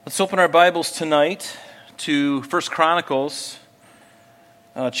Let's open our Bibles tonight to 1 Chronicles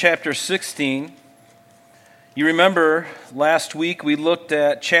chapter 16. You remember last week we looked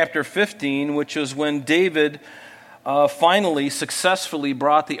at chapter 15, which was when David finally successfully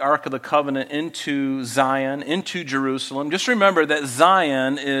brought the Ark of the Covenant into Zion, into Jerusalem. Just remember that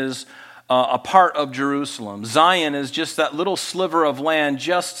Zion is a part of Jerusalem. Zion is just that little sliver of land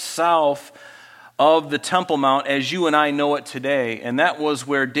just south of the Temple Mount as you and I know it today. And that was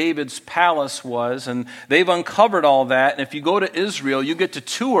where David's palace was. And they've uncovered all that. And if you go to Israel, you get to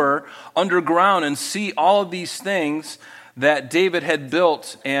tour underground and see all of these things that David had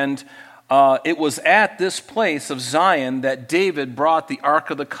built. And it was at this place of Zion that David brought the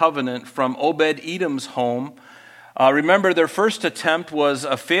Ark of the Covenant from Obed-Edom's home. Remember, their first attempt was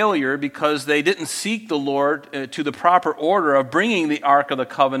a failure because they didn't seek the Lord to the proper order of bringing the Ark of the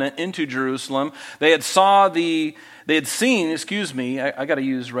Covenant into Jerusalem. They had seen, I got to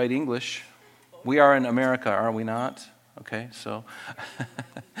use right English. We are in America, are we not? Okay, so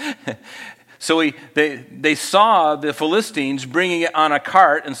they saw the Philistines bringing it on a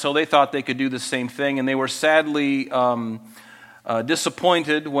cart, and so they thought they could do the same thing, and they were sadly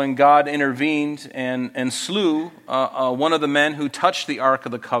disappointed when God intervened and slew one of the men who touched the Ark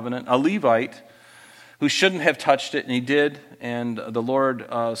of the Covenant, a Levite, who shouldn't have touched it, and he did, and the Lord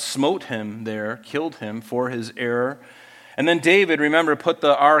smote him there, killed him for his error. And then David, remember, put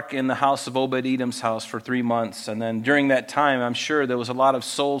the Ark in the house of Obed-Edom's house for 3 months, and then during that time, I'm sure there was a lot of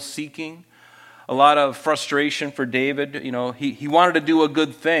soul-seeking, a lot of frustration for David. You know, he wanted to do a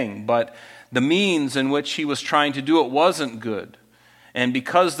good thing, but the means in which he was trying to do it wasn't good. And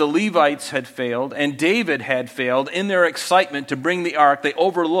because the Levites had failed and David had failed in their excitement to bring the ark, they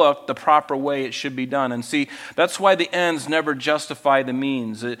overlooked the proper way it should be done. And see, that's why the ends never justify the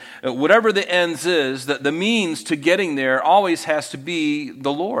means. Whatever the ends is, the means to getting there always has to be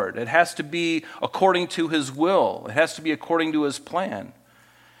the Lord. It has to be according to His will. It has to be according to His plan.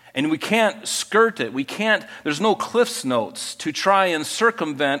 And we can't skirt it. There's no Cliff's Notes to try and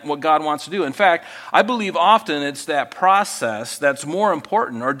circumvent what God wants to do. In fact, I believe often it's that process that's more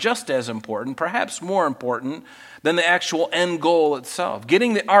important, or just as important, perhaps more important, than the actual end goal itself.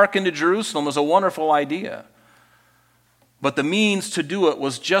 Getting the ark into Jerusalem was a wonderful idea, but the means to do it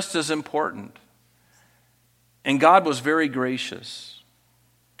was just as important. And God was very gracious.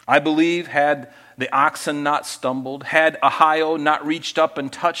 I believe had the oxen not stumbled, had Ahio not reached up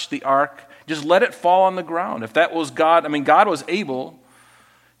and touched the ark, just let it fall on the ground. If that was God, God was able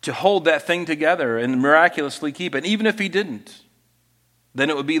to hold that thing together and miraculously keep it. And even if He didn't, then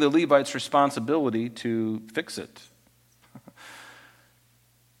it would be the Levites' responsibility to fix it.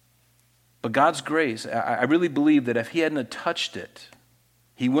 But God's grace, I really believe that if He hadn't touched it,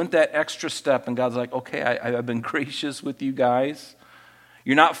 He went that extra step and God's like, okay, I've been gracious with you guys.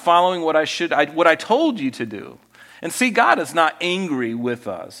 You're not following what I told you to do. And see, God is not angry with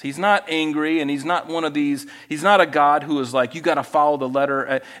us. He's not angry, and He's not one of these, He's not a God who is like, you got to follow the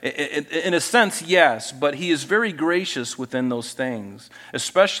letter. In a sense, yes, but He is very gracious within those things,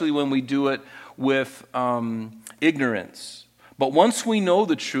 especially when we do it with ignorance. But once we know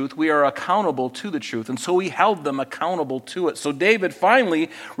the truth, we are accountable to the truth. And so He held them accountable to it. So David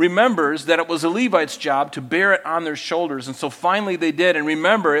finally remembers that it was a Levite's job to bear it on their shoulders. And so finally they did. And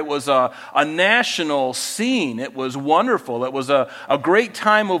remember, it was a national scene. It was wonderful. It was a great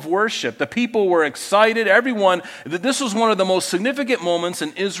time of worship. The people were excited. This was one of the most significant moments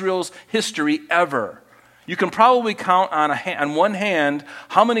in Israel's history ever. You can probably count on one hand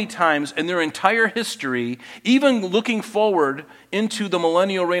how many times in their entire history, even looking forward into the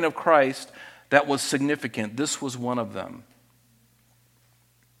millennial reign of Christ, that was significant. This was one of them.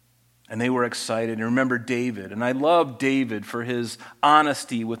 And they were excited. And remember David. And I love David for his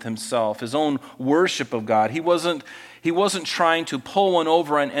honesty with himself, his own worship of God. He wasn't trying to pull one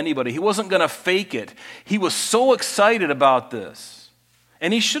over on anybody. He wasn't going to fake it. He was so excited about this.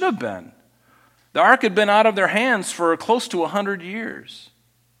 And he should have been. The ark had been out of their hands for close to 100 years.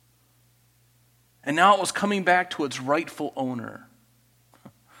 And now it was coming back to its rightful owner.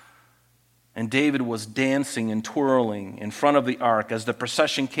 And David was dancing and twirling in front of the ark as the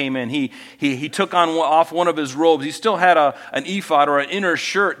procession came in. He took off one of his robes. He still had an ephod or an inner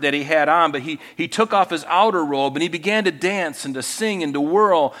shirt that he had on, but he took off his outer robe and he began to dance and to sing and to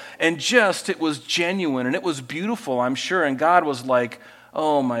whirl. And it was genuine and it was beautiful, I'm sure. And God was like,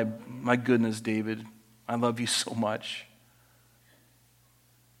 oh my goodness, David, I love you so much.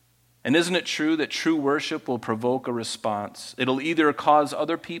 And isn't it true that true worship will provoke a response? It'll either cause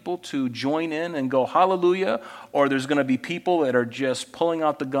other people to join in and go hallelujah, or there's going to be people that are just pulling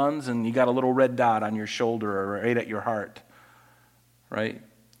out the guns and you got a little red dot on your shoulder or right at your heart, right?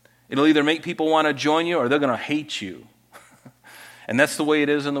 It'll either make people want to join you or they're going to hate you. And that's the way it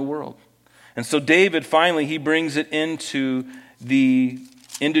is in the world. And so David, finally, he brings it into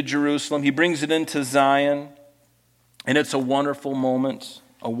Jerusalem. He brings it into Zion. And it's a wonderful moment,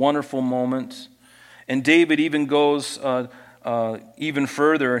 And David even goes even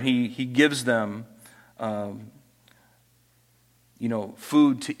further. He gives them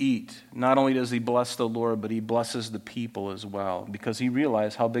food to eat. Not only does he bless the Lord, but he blesses the people as well, because he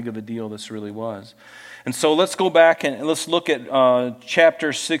realized how big of a deal this really was. And so let's go back and let's look at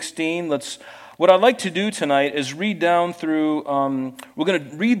chapter 16. What I'd like to do tonight is read down through, we're going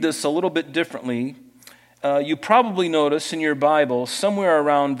to read this a little bit differently. You probably notice in your Bible, somewhere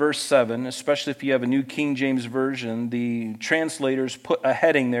around verse 7, especially if you have a New King James Version, the translators put a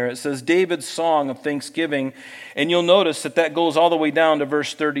heading there. It says, David's Song of Thanksgiving, and you'll notice that goes all the way down to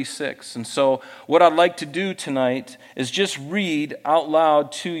verse 36. And so what I'd like to do tonight is just read out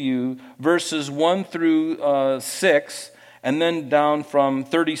loud to you verses 1 through 6, and then down from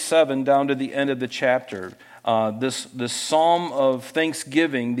 37 down to the end of the chapter. This psalm of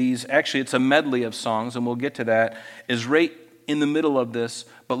thanksgiving, it's a medley of songs, and we'll get to that, is right in the middle of this.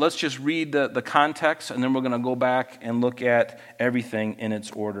 But let's just read the context, and then we're going to go back and look at everything in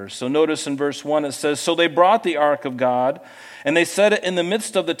its order. So notice in verse 1 it says, So they brought the ark of God, and they set it in the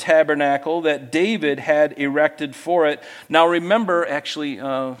midst of the tabernacle that David had erected for it. Now remember,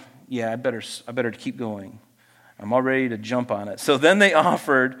 I better keep going. I'm all ready to jump on it. So then they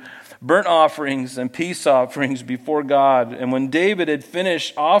offered burnt offerings and peace offerings before God. And when David had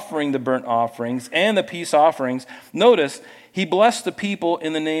finished offering the burnt offerings and the peace offerings, notice, he blessed the people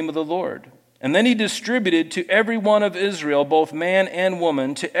in the name of the Lord. And then he distributed to every one of Israel, both man and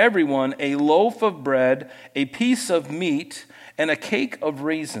woman, to everyone a loaf of bread, a piece of meat, and a cake of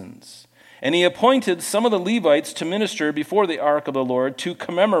raisins. And he appointed some of the Levites to minister before the ark of the Lord, to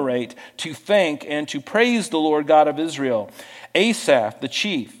commemorate, to thank, and to praise the Lord God of Israel. Asaph, the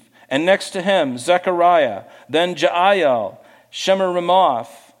chief, and next to him, Zechariah, then Jael, Shemiramoth,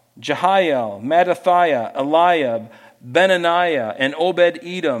 Jehiel, Mattathiah, Eliab, Benaniah, and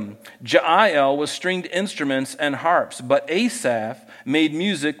Obed-Edom. Jael was stringed instruments and harps, but Asaph made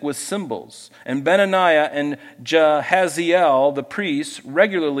music with cymbals. And Benaniah and Jahaziel, the priests,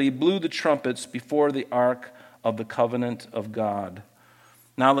 regularly blew the trumpets before the ark of the covenant of God.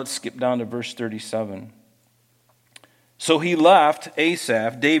 Now let's skip down to verse 37. So he left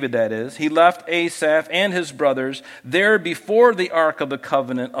Asaph, David that is, he left Asaph and his brothers there before the ark of the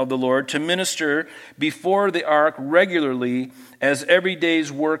covenant of the Lord to minister before the ark regularly as every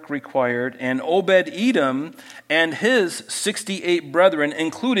day's work required. And Obed-Edom and his 68 brethren,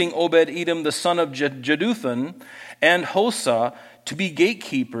 including Obed-Edom the son of Jeduthun, and Hosah, to be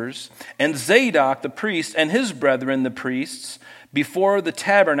gatekeepers, and Zadok the priest and his brethren the priests, before the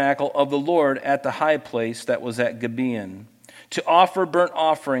tabernacle of the Lord at the high place that was at Gibeon, to offer burnt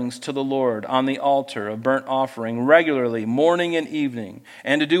offerings to the Lord on the altar of burnt offering regularly, morning and evening,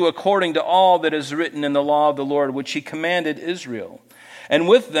 and to do according to all that is written in the law of the Lord, which he commanded Israel. And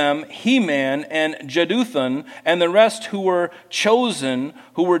with them Heman and Jeduthun and the rest who were chosen,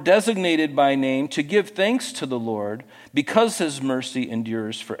 who were designated by name, to give thanks to the Lord, because his mercy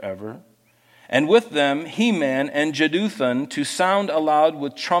endures forever. And with them Heman and Jeduthun to sound aloud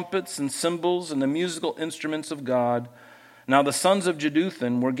with trumpets and cymbals and the musical instruments of God. Now the sons of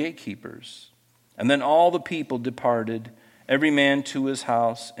Jeduthun were gatekeepers. And then all the people departed, every man to his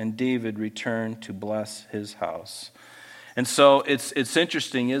house, and David returned to bless his house. And so it's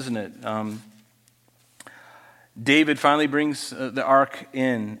interesting, isn't it? David finally brings the ark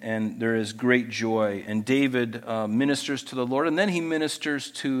in, and there is great joy. And David ministers to the Lord, and then he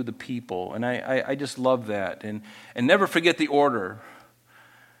ministers to the people. And I just love that. And never forget the order.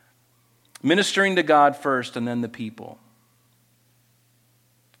 Ministering to God first, and then the people.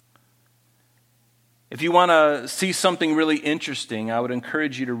 If you want to see something really interesting, I would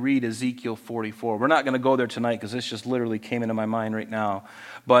encourage you to read Ezekiel 44. We're not going to go there tonight because this just literally came into my mind right now.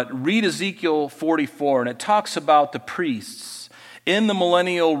 But read Ezekiel 44, and it talks about the priests in the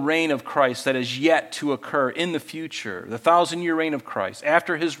millennial reign of Christ that is yet to occur in the future, the 1,000-year reign of Christ,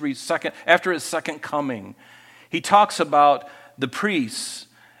 after his second coming. He talks about the priests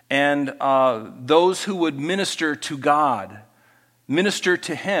and those who would minister to God, minister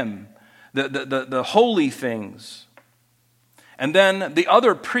to him, the holy things. And then the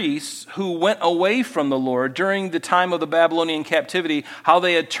other priests who went away from the Lord during the time of the Babylonian captivity, how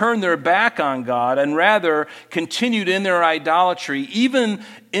they had turned their back on God and rather continued in their idolatry. Even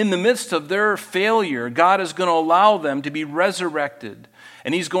in the midst of their failure, God is going to allow them to be resurrected.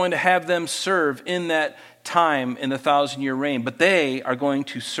 And he's going to have them serve in that time in the 1,000-year reign, but they are going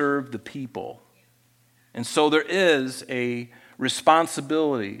to serve the people. And so there is a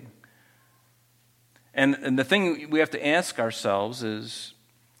responsibility. And the thing we have to ask ourselves is,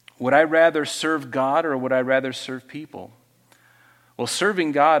 would I rather serve God or would I rather serve people? Well,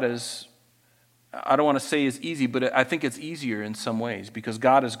 serving God is, I don't want to say is easy, but I think it's easier in some ways because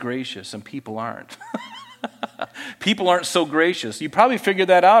God is gracious and people aren't. People aren't so gracious. You probably figured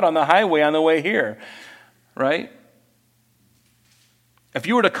that out on the highway on the way here, right? If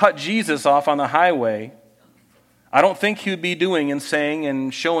you were to cut Jesus off on the highway, I don't think he'd be doing and saying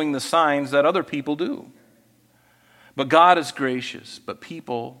and showing the signs that other people do. But God is gracious, but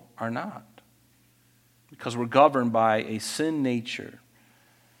people are not. Because we're governed by a sin nature.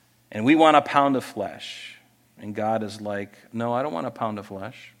 And we want a pound of flesh. And God is like, no, I don't want a pound of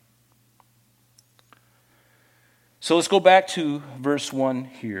flesh. So let's go back to verse 1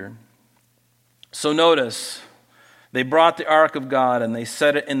 here. So notice, they brought the ark of God and they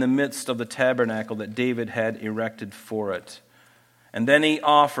set it in the midst of the tabernacle that David had erected for it. And then he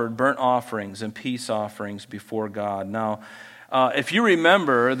offered burnt offerings and peace offerings before God. Now, if you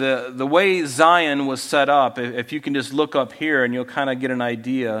remember, the way Zion was set up, if you can just look up here and you'll kind of get an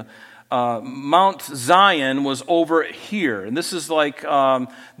idea, Mount Zion was over here. And this is like,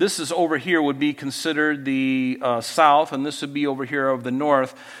 this is over here would be considered the south, and this would be over here of the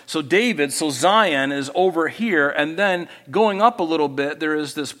north. So Zion is over here, and then going up a little bit, there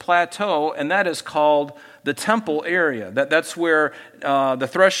is this plateau, and that is called the temple area. That's where the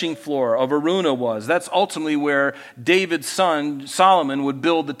threshing floor of Aruna was. That's ultimately where David's son, Solomon, would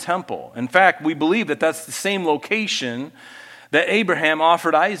build the temple. In fact, we believe that that's the same location that Abraham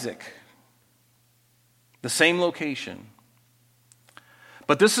offered Isaac. The same location.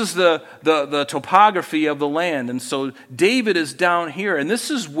 But this is the topography of the land. And so David is down here. And this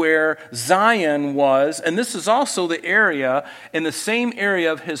is where Zion was. And this is also the area, in the same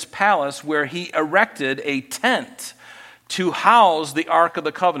area of his palace, where he erected a tent to house the Ark of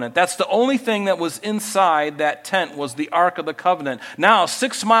the Covenant. That's the only thing that was inside that tent was the Ark of the Covenant. Now,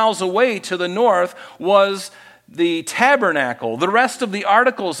 6 miles away to the north was the tabernacle, the rest of the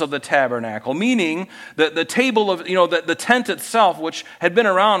articles of the tabernacle, meaning the table of, the tent itself, which had been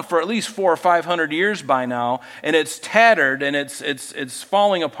around for at least 400 or 500 years by now, and it's tattered and it's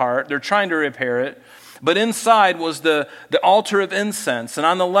falling apart. They're trying to repair it. But inside was the altar of incense, and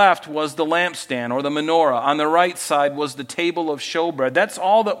on the left was the lampstand or the menorah. On the right side was the table of showbread. That's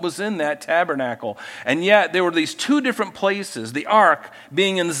all that was in that tabernacle. And yet there were these two different places, the ark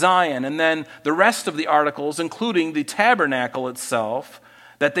being in Zion, and then the rest of the articles, including the tabernacle itself,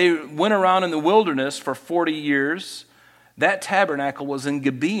 that they went around in the wilderness for 40 years. That tabernacle was in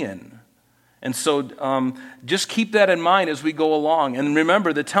Gibeon. And so just keep that in mind as we go along. And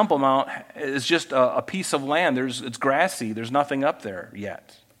remember, the Temple Mount is just a piece of land. It's grassy. There's nothing up there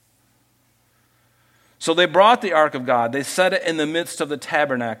yet. So they brought the ark of God. They set it in the midst of the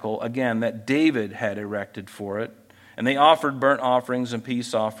tabernacle, again, that David had erected for it. And they offered burnt offerings and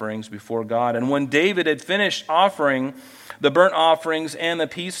peace offerings before God. And when David had finished offering the burnt offerings and the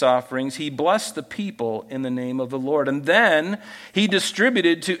peace offerings, he blessed the people in the name of the Lord. And then he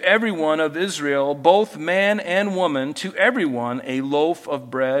distributed to everyone of Israel, both man and woman, to everyone a loaf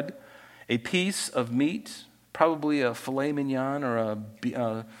of bread, a piece of meat, probably a filet mignon or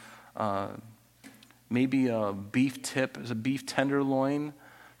maybe a beef tip, a beef tenderloin,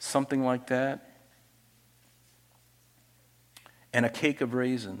 something like that, and a cake of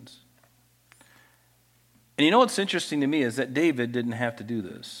raisins. And you know what's interesting to me is that David didn't have to do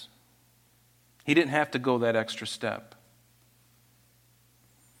this. He didn't have to go that extra step.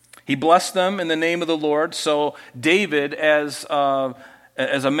 He blessed them in the name of the Lord. So David, as a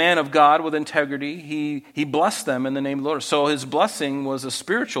man of God with integrity, he blessed them in the name of the Lord. So his blessing was a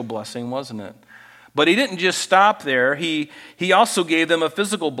spiritual blessing, wasn't it? But he didn't just stop there. He also gave them a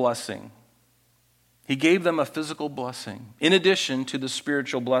physical blessing. He gave them a physical blessing in addition to the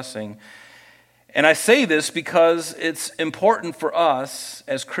spiritual blessing. And I say this because it's important for us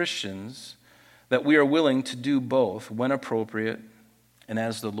as Christians that we are willing to do both when appropriate and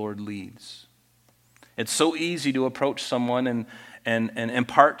as the Lord leads. It's so easy to approach someone and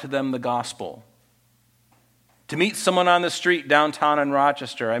impart to them the gospel. To meet someone on the street downtown in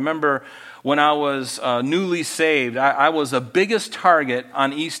Rochester. I remember when I was newly saved, I was the biggest target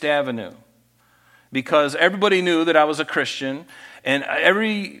on East Avenue because everybody knew that I was a Christian, and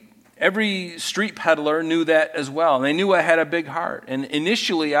every street peddler knew that as well. And they knew I had a big heart. And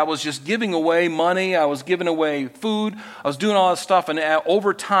initially, I was just giving away money. I was giving away food. I was doing all this stuff. And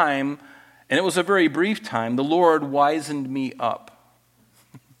over time, and it was a very brief time, the Lord wisened me up.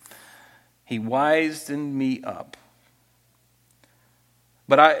 He wisened me up.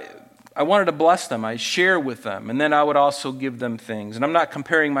 But I wanted to bless them. I share with them, and then I would also give them things. And I'm not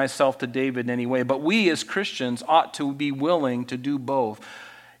comparing myself to David in any way, but we as Christians ought to be willing to do both,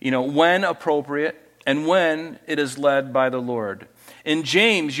 when appropriate and when it is led by the Lord. In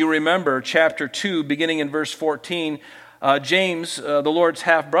James, you remember, chapter 2, beginning in verse 14, James, the Lord's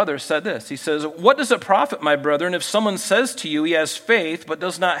half-brother, said this. He says, "What does it profit, my brethren, if someone says to you he has faith but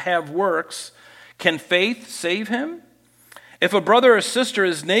does not have works? Can faith save him? If a brother or sister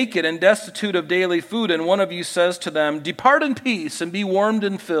is naked and destitute of daily food, and one of you says to them, 'Depart in peace and be warmed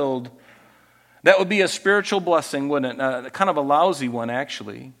and filled,' that would be a spiritual blessing, wouldn't it? Kind of a lousy one,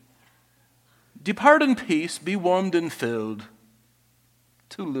 actually. Depart in peace, be warmed and filled.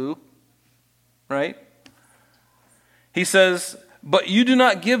 Tulu, right? He says, but you do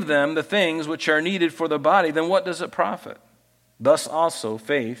not give them the things which are needed for the body, then what does it profit? Thus also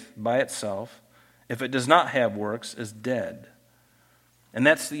faith by itself, if it does not have works, is dead." And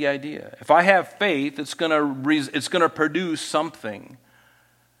that's the idea. If I have faith, it's going to produce something.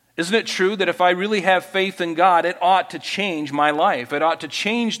 Isn't it true that if I really have faith in God, it ought to change my life? It ought to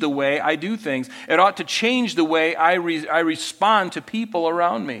change the way I do things. It ought to change the way I respond to people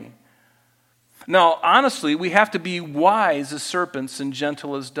around me. Now, honestly, we have to be wise as serpents and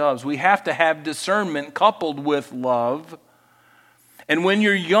gentle as doves. We have to have discernment coupled with love. And when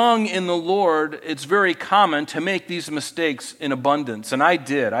you're young in the Lord, it's very common to make these mistakes in abundance. And I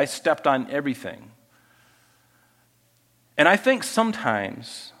did. I stepped on everything. And I think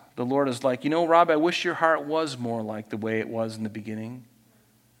sometimes the Lord is like, Rob, I wish your heart was more like the way it was in the beginning.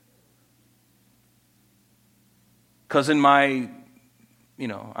 Because in my,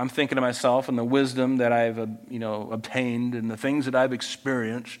 I'm thinking to myself and the wisdom that I've, obtained and the things that I've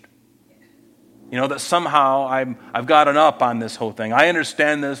experienced, that somehow I've gotten up on this whole thing. I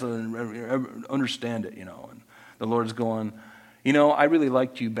understand this and understand it, And the Lord's going, I really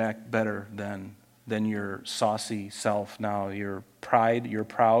liked you back better than your saucy self now. You're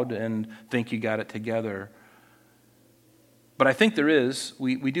proud and think you got it together. But I think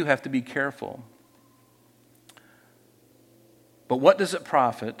we do have to be careful. But what does it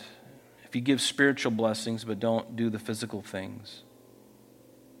profit if you give spiritual blessings but don't do the physical things?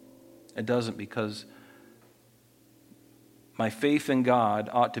 It doesn't, because my faith in God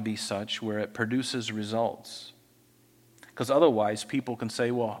ought to be such where it produces results. Because otherwise people can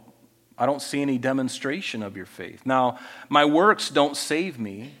say, well, I don't see any demonstration of your faith. Now, my works don't save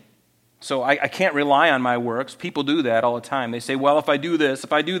me, so I can't rely on my works. People do that all the time. They say, well, if I do this,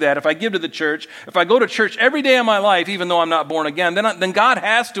 if I do that, if I give to the church, if I go to church every day of my life, even though I'm not born again, then God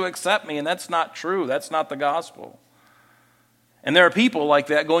has to accept me, and that's not true. That's not the gospel. And there are people like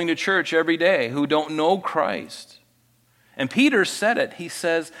that going to church every day who don't know Christ. And Peter said it. He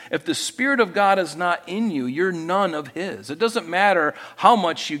says, if the Spirit of God is not in you, you're none of His. It doesn't matter how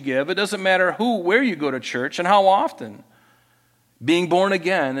much you give. It doesn't matter where you go to church and how often. Being born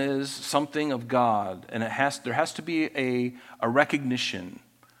again is something of God. And there has to be a recognition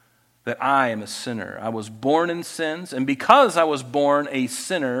that I am a sinner. I was born in sins. And because I was born a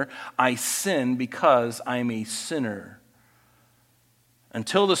sinner, I sin because I'm a sinner.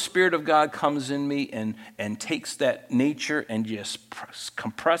 Until the Spirit of God comes in me and takes that nature and just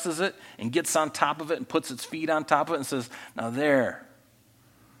compresses it and gets on top of it and puts its feet on top of it and says, now there.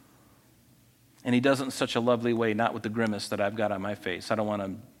 And He does it in such a lovely way, not with the grimace that I've got on my face. I don't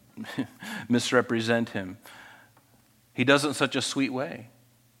want to misrepresent Him. He does it in such a sweet way.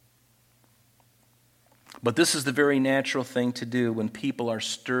 But this is the very natural thing to do when people are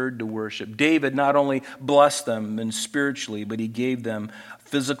stirred to worship. David not only blessed them and spiritually, but he gave them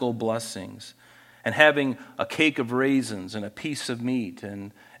physical blessings. And having a cake of raisins and a piece of meat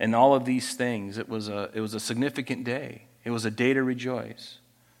and all of these things, it was a significant day. It was a day to rejoice.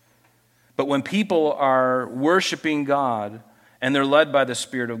 But when people are worshiping God and they're led by the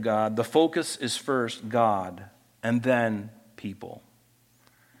Spirit of God, the focus is first God and then people.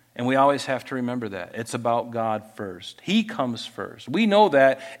 And we always have to remember that. It's about God first. He comes first. We know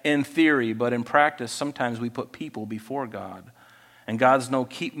that in theory, but in practice, sometimes we put people before God. And God's no,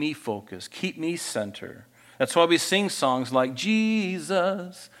 keep me focused, keep me center. That's why we sing songs like,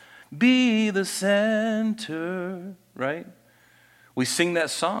 Jesus, be the center, right? We sing that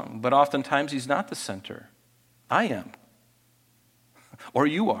song, but oftentimes He's not the center. I am. Or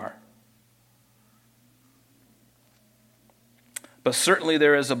you are. But certainly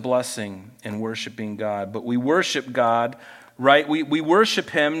there is a blessing in worshiping God. But we worship God right? We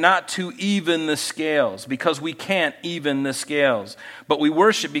worship him not to even the scales, because we can't even the scales. But we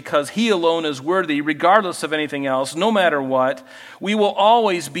worship because he alone is worthy, regardless of anything else, no matter what. We will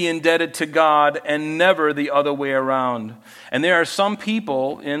always be indebted to God and never the other way around. And there are some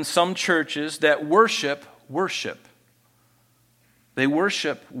people in some churches that worship worship. They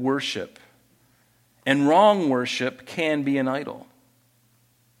worship worship. And wrong worship can be an idol,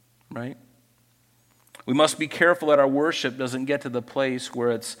 right? We must be careful that our worship doesn't get to the place where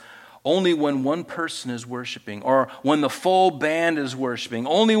it's only when one person is worshiping, or when the full band is worshiping,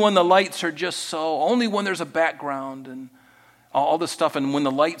 only when the lights are just so, only when there's a background and all this stuff, and when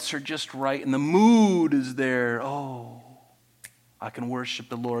the lights are just right and the mood is there, oh, I can worship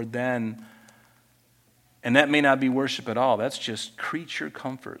the Lord then. And that may not be worship at all. That's just creature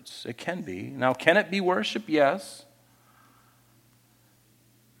comforts. It can be. Now, can it be worship? Yes.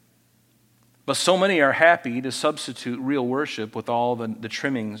 But so many are happy to substitute real worship with all the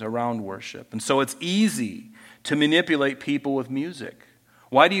trimmings around worship. And so it's easy to manipulate people with music.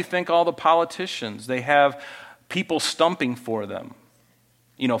 Why do you think all the politicians, they have people stumping for them?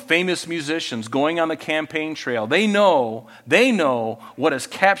 You know, famous musicians going on the campaign trail. They know what has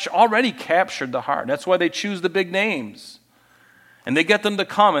already captured the heart. That's why they choose the big names. And they get them to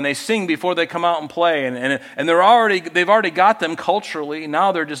come and they sing before they come out and play. And they've already got them culturally.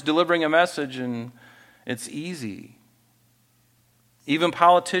 Now they're just delivering a message and it's easy. Even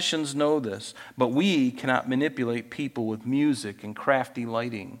politicians know this. But we cannot manipulate people with music and crafty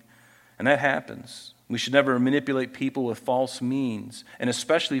lighting. And that happens. We should never manipulate people with false means, and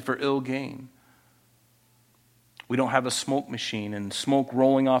especially for ill gain. We don't have a smoke machine and smoke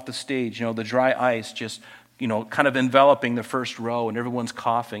rolling off the stage, the dry ice just, kind of enveloping the first row, and everyone's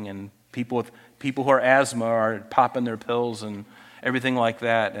coughing, and people who are asthma are popping their pills and everything like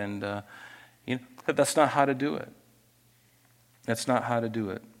that. And that's not how to do it. That's not how to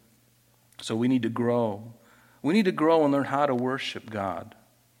do it. So we need to grow. We need to grow and learn how to worship God.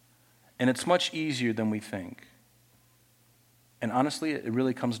 And it's much easier than we think. And honestly, it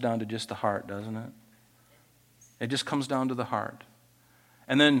really comes down to just the heart, doesn't it? It just comes down to the heart.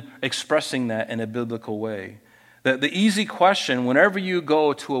 And then expressing that in a biblical way. The easy question, whenever you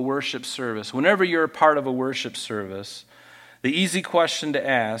go to a worship service, whenever you're a part of a worship service, the easy question to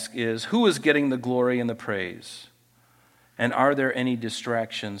ask is, who is getting the glory and the praise? And are there any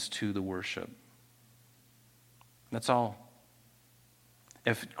distractions to the worship? That's all.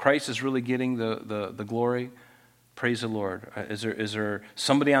 If Christ is really getting the glory, praise the Lord. Is there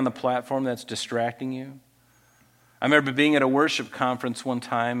somebody on the platform that's distracting you? I remember being at a worship conference one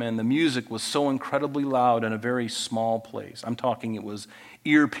time, and the music was so incredibly loud in a very small place. I'm talking it was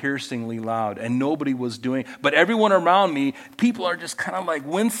ear-piercingly loud, and nobody was doing. But everyone around me, people are just kind of like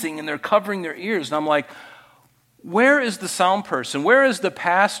wincing, and they're covering their ears. And I'm like, where is the sound person? Where is the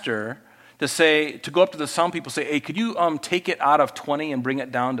pastor to go up to the sound people and say, hey, could you take it out of 20 and bring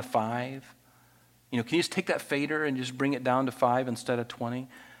it down to 5? Can you just take that fader and just bring it down to 5 instead of 20?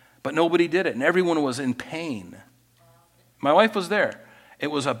 But nobody did it, and everyone was in pain. My wife was there.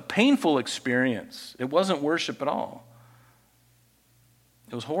 It was a painful experience. It wasn't worship at all.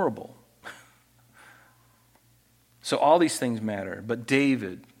 It was horrible. So all these things matter. But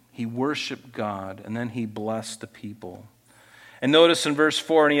David, he worshiped God, and then he blessed the people. And notice in verse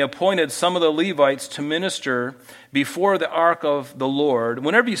 4, and he appointed some of the Levites to minister before the ark of the Lord.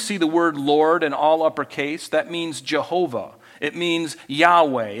 Whenever you see the word Lord in all uppercase, that means Jehovah. It means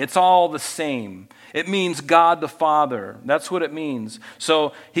Yahweh. It's all the same. It means God the Father. That's what it means.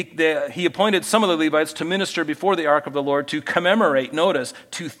 So he appointed some of the Levites to minister before the ark of the Lord to commemorate, notice,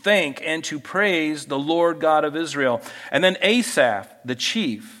 to thank and to praise the Lord God of Israel. And then Asaph, the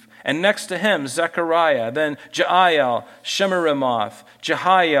chief. And next to him, Zechariah, then Jael, Shemiramoth,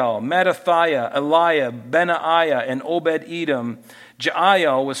 Jehiel, Mattathiah, Eliab, Benaiah, and Obed-Edom.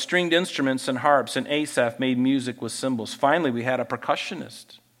 Jael with stringed instruments and harps, and Asaph made music with cymbals. Finally, we had a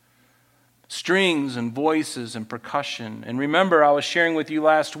percussionist. Strings and voices and percussion. And remember, I was sharing with you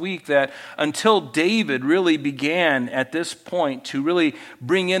last week that until David really began at this point to really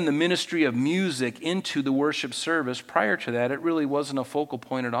bring in the ministry of music into the worship service, prior to that, it really wasn't a focal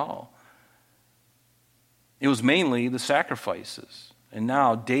point at all. It was mainly the sacrifices. And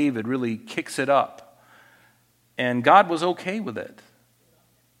now David really kicks it up. And God was okay with it,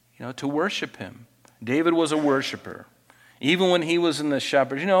 to worship him. David was a worshiper. Even when he was in the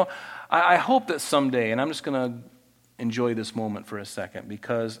shepherds. I hope that someday, and I'm just going to enjoy this moment for a second,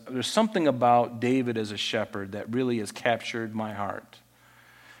 because there's something about David as a shepherd that really has captured my heart.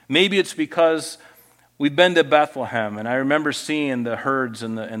 Maybe it's because we've been to Bethlehem, and I remember seeing the herds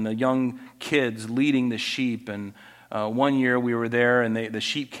and the young kids leading the sheep, and one year we were there, and the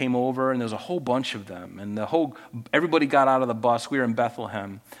sheep came over, and there was a whole bunch of them. And everybody got out of the bus. We were in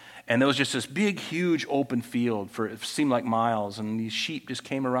Bethlehem. And there was just this big, huge open field for it seemed like miles. And these sheep just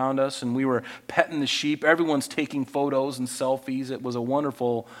came around us, and we were petting the sheep. Everyone's taking photos and selfies. It was a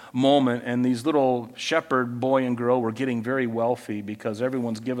wonderful moment. And these little shepherd boy and girl were getting very wealthy because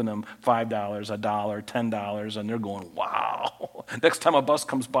everyone's giving them $5, $1, $10, and they're going, wow. Next time a bus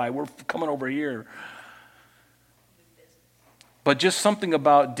comes by, we're coming over here. But just something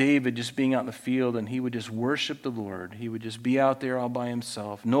about David just being out in the field, and he would just worship the Lord. He would just be out there all by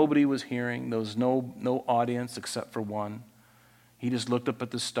himself. Nobody was hearing. There was no audience except for one. He just looked up at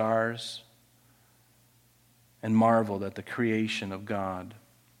the stars and marveled at the creation of God.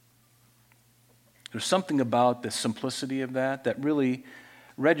 There's something about the simplicity of that really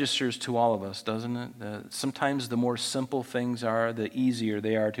registers to all of us, doesn't it? Sometimes the more simple things are, the easier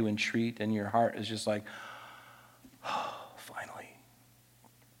they are to entreat, and your heart is just like, oh,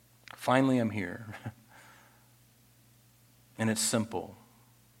 finally, I'm here. And it's simple.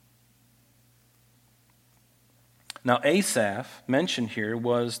 Now, Asaph, mentioned here,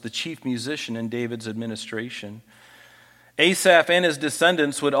 was the chief musician in David's administration. Asaph and his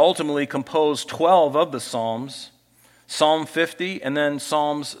descendants would ultimately compose 12 of the Psalms, Psalm 50, and then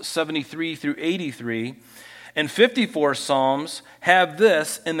Psalms 73 through 83. And 54 Psalms have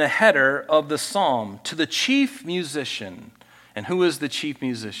this in the header of the psalm, to the chief musician. And who is the chief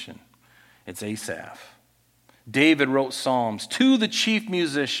musician? It's Asaph. David wrote Psalms to the chief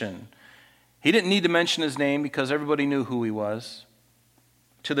musician. He didn't need to mention his name because everybody knew who he was.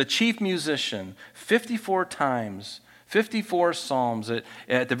 To the chief musician, 54 times, 54 Psalms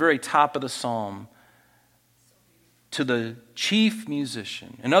at the very top of the psalm. To the chief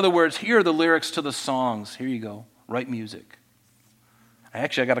musician. In other words, here are the lyrics to the songs. Here you go. Write music. I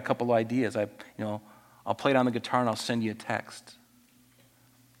got a couple ideas. I'll play it on the guitar and I'll send you a text.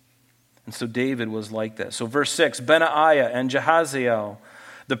 And so David was like that. So verse 6, Benaiah and Jehaziel,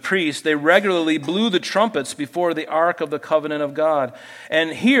 the priests, they regularly blew the trumpets before the ark of the covenant of God.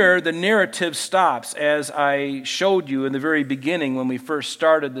 And here the narrative stops, as I showed you in the very beginning when we first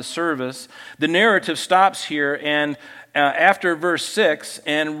started the service. The narrative stops here and after verse 6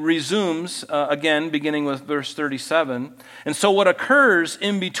 and resumes again, beginning with verse 37. And so what occurs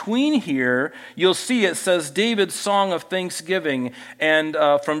in between here, you'll see it says David's song of thanksgiving, and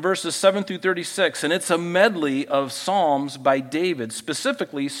from verses 7 through 36. And it's a medley of psalms by David,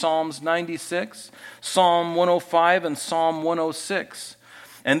 specifically Psalms 96, Psalm 105, and Psalm 106.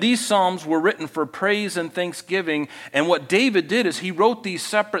 And these psalms were written for praise and thanksgiving. And what David did is he wrote these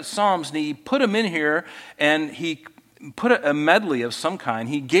separate psalms, and he put them in here, and he put a medley of some kind.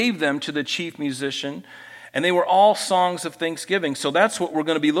 He gave them to the chief musician, and they were all songs of thanksgiving. So that's what we're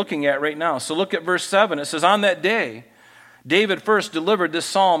going to be looking at right now. So look at verse 7. It says, on that day, David first delivered this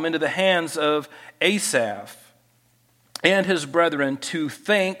psalm into the hands of Asaph and his brethren to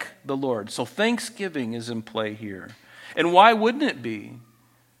thank the Lord. So thanksgiving is in play here. And why wouldn't it be?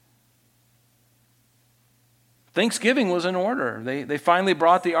 Thanksgiving was in order. They finally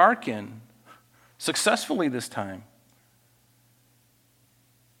brought the ark in successfully this time.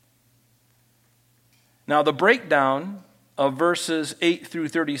 Now, the breakdown of verses 8 through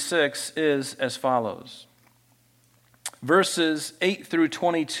 36 is as follows. Verses 8 through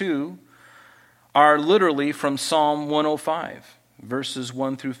 22 are literally from Psalm 105, verses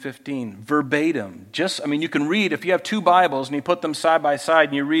 1 through 15, verbatim. You can read, if you have two Bibles and you put them side by side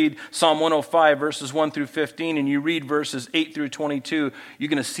and you read Psalm 105, verses 1 through 15, and you read verses 8 through 22, you're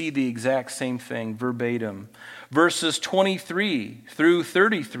going to see the exact same thing, verbatim. Verses 23 through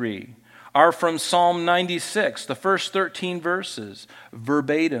 33 are from Psalm 96, the first 13 verses,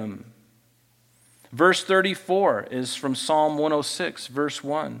 verbatim. Verse 34 is from Psalm 106, verse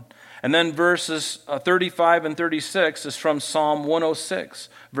 1. And then verses 35 and 36 is from Psalm 106,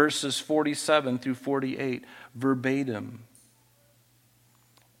 verses 47 through 48, verbatim.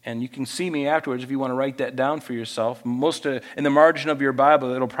 And you can see me afterwards if you want to write that down for yourself. In the margin of your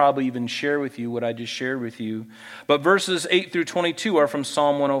Bible, it'll probably even share with you what I just shared with you. But verses 8 through 22 are from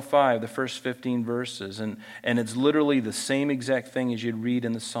Psalm 105, the first 15 verses. And it's literally the same exact thing as you'd read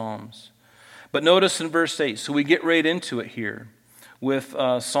in the Psalms. But notice in verse 8, so we get right into it here with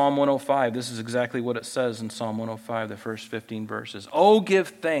Psalm 105. This is exactly what it says in Psalm 105, the first 15 verses. Oh, give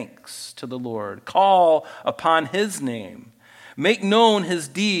thanks to the Lord. Call upon his name. Make known his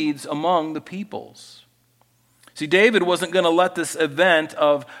deeds among the peoples. See, David wasn't going to let this event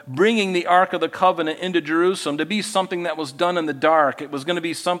of bringing the Ark of the Covenant into Jerusalem to be something that was done in the dark. It was going to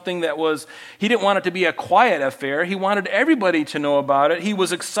be something he didn't want it to be a quiet affair. He wanted everybody to know about it. He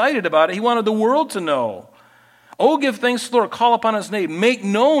was excited about it. He wanted the world to know. Oh, give thanks to the Lord, call upon his name, make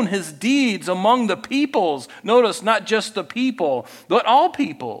known his deeds among the peoples. Notice, not just the people, but all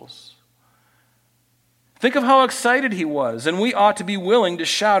peoples. Think of how excited he was, and we ought to be willing to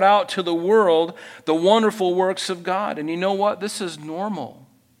shout out to the world the wonderful works of God. And you know what? This is normal.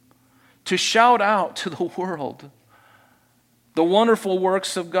 To shout out to the world the wonderful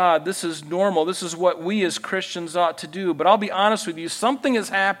works of God. This is normal. This is what we as Christians ought to do. But I'll be honest with you, something has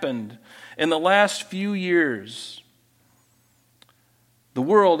happened in the last few years. The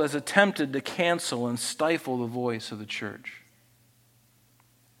world has attempted to cancel and stifle the voice of the church.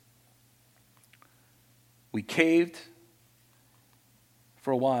 We caved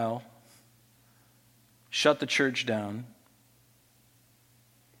for a while, shut the church down.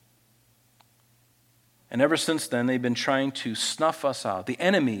 And ever since then, they've been trying to snuff us out. The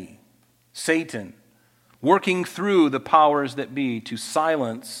enemy, Satan, working through the powers that be to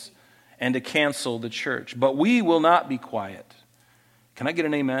silence and to cancel the church. But we will not be quiet. Can I get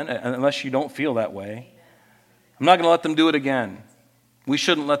an amen? Unless you don't feel that way. I'm not going to let them do it again. We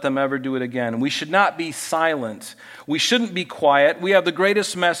shouldn't let them ever do it again. We should not be silent. We shouldn't be quiet. We have the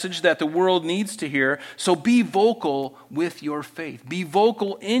greatest message that the world needs to hear. So be vocal with your faith. Be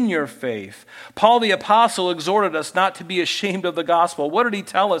vocal in your faith. Paul the Apostle exhorted us not to be ashamed of the gospel. What did he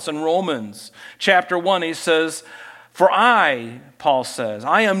tell us in Romans chapter 1? He says, "For I," Paul says,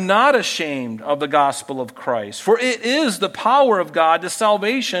 "I am not ashamed of the gospel of Christ, for it is the power of God to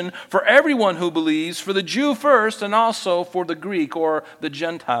salvation for everyone who believes, for the Jew first and also for the Greek," or the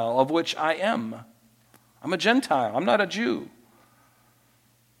Gentile, of which I am. I'm a Gentile. I'm not a Jew.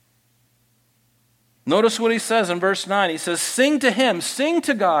 Notice what he says in verse 9. He says, "Sing to him, sing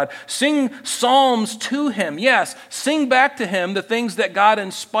to God, sing psalms to him." Yes, sing back to him the things that God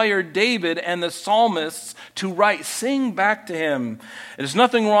inspired David and the psalmists to write. Sing back to him. There's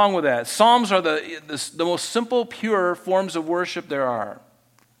nothing wrong with that. Psalms are the most simple, pure forms of worship there are.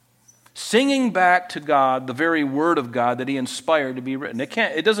 Singing back to God the very word of God that he inspired to be written.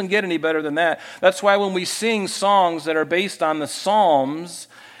 It doesn't get any better than that. That's why when we sing songs that are based on the Psalms,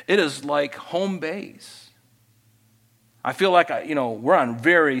 it is like home base. I feel like we're on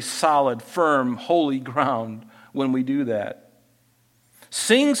very solid, firm, holy ground when we do that.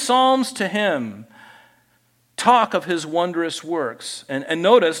 Sing psalms to him. Talk of his wondrous works. And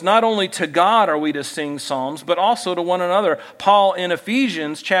notice, not only to God are we to sing psalms, but also to one another. Paul in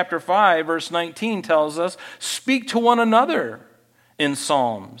Ephesians chapter 5, verse 19 tells us, "Speak to one another in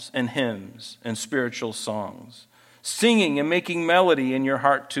psalms and hymns and spiritual songs, singing and making melody in your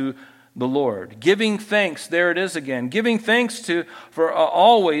heart to the Lord, giving thanks," there it is again, "giving thanks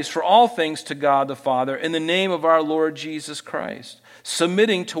always for all things to God the Father in the name of our Lord Jesus Christ,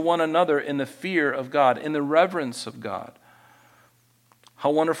 submitting to one another in the fear of God," in the reverence of God. How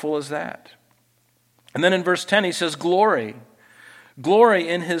wonderful is that? And then in verse 10 he says, "Glory. Glory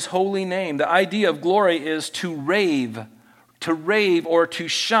in his holy name." The idea of glory is to rave or to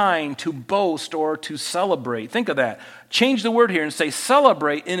shine, to boast or to celebrate. Think of that. Change the word here and say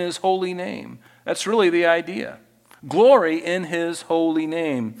celebrate in his holy name. That's really the idea. Glory in his holy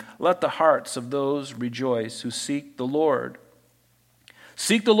name. Let the hearts of those rejoice who seek the Lord.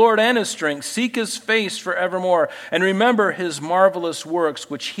 Seek the Lord and his strength. Seek his face forevermore. And remember his marvelous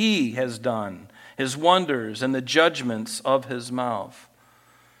works which he has done, his wonders and the judgments of his mouth.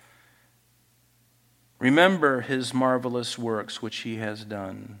 Remember his marvelous works which he has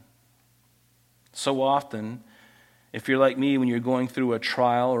done. So often, if you're like me, when you're going through a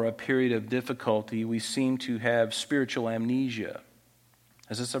trial or a period of difficulty, we seem to have spiritual amnesia.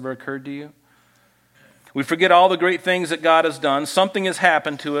 Has this ever occurred to you? We forget all the great things that God has done. Something has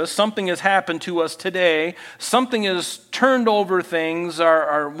happened to us. Something has happened to us today. Something has turned over things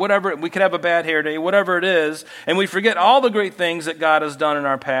or whatever. We could have a bad hair day, whatever it is. And we forget all the great things that God has done in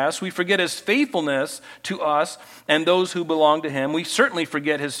our past. We forget his faithfulness to us and those who belong to him. We certainly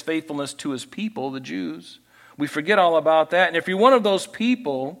forget his faithfulness to his people, the Jews. We forget all about that. And if you're one of those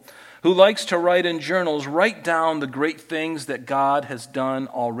people who likes to write in journals, write down the great things that God has done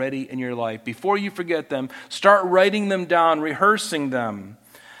already in your life. Before you forget them, start writing them down, rehearsing them.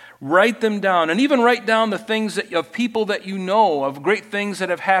 Write them down, and even write down the things of people that you know, of great things that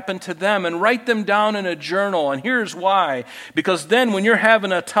have happened to them, and write them down in a journal. And here's why. Because then when you're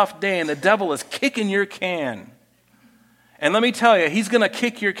having a tough day and the devil is kicking your can, and let me tell you, he's going to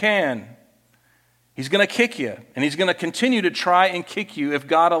kick your can. He's going to kick you, and he's going to continue to try and kick you if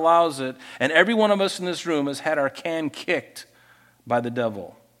God allows it. And every one of us in this room has had our can kicked by the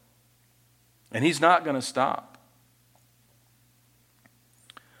devil. And he's not going to stop.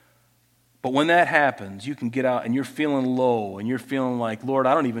 But when that happens, you can get out and you're feeling low, and you're feeling like, Lord,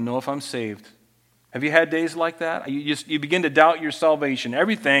 I don't even know if I'm saved. Have you had days like that? You begin to doubt your salvation.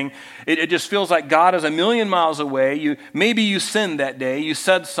 Everything, it just feels like God is a million miles away. Maybe you sinned that day. You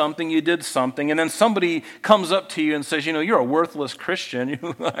said something, you did something, and then somebody comes up to you and says, you're a worthless Christian.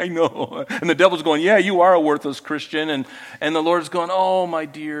 I know. And the devil's going, yeah, you are a worthless Christian. And the Lord's going, oh, my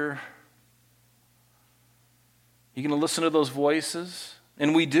dear. You going to listen to those voices?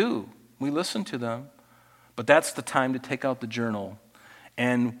 And we do. We listen to them. But that's the time to take out the journal.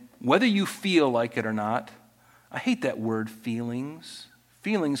 And whether you feel like it or not, I hate that word feelings.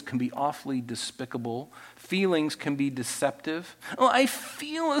 Feelings can be awfully despicable. Feelings can be deceptive. Oh, I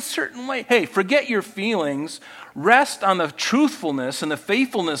feel a certain way. Hey, forget your feelings. Rest on the truthfulness and the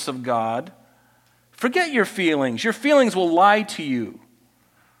faithfulness of God. Forget your feelings. Your feelings will lie to you.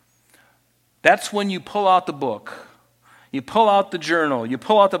 That's when you pull out the book. You pull out the journal, you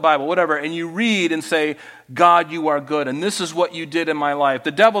pull out the Bible, whatever, and you read and say, God, you are good, and this is what you did in my life.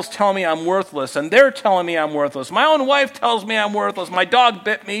 The devil's telling me I'm worthless, and they're telling me I'm worthless. My own wife tells me I'm worthless. My dog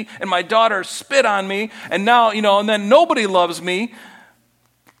bit me, and my daughter spit on me, and now, and then nobody loves me.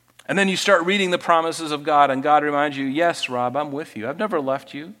 And then you start reading the promises of God, and God reminds you, yes, Rob, I'm with you. I've never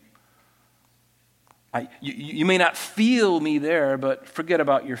left you. You may not feel me there, but forget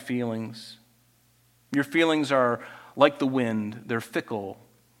about your feelings. Your feelings are like the wind, they're fickle.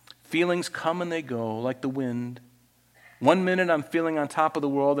 Feelings come and they go like the wind. 1 minute I'm feeling on top of the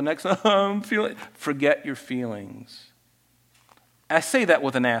world, the next I'm feeling. Forget your feelings. I say that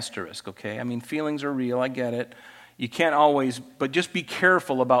with an asterisk, okay? I mean, feelings are real, I get it. You can't always, but just be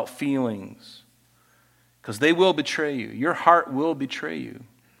careful about feelings because they will betray you. Your heart will betray you.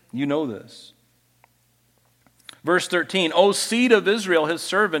 You know this. Verse 13, O seed of Israel, his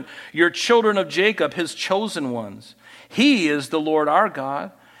servant, your children of Jacob, his chosen ones. He is the Lord our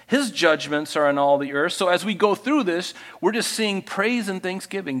God. His judgments are in all the earth. So as we go through this, we're just seeing praise and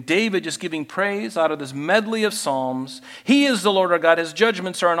thanksgiving. David just giving praise out of this medley of psalms. He is the Lord our God. His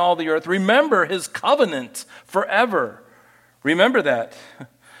judgments are in all the earth. Remember his covenant forever. Remember that.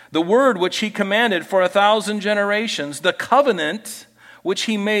 The word which he commanded for 1,000 generations. The covenant which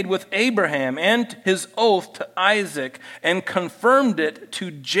he made with Abraham and his oath to Isaac and confirmed it to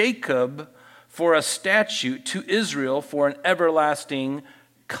Jacob for a statute, to Israel for an everlasting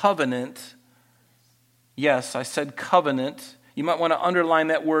covenant. Yes, I said covenant. You might want to underline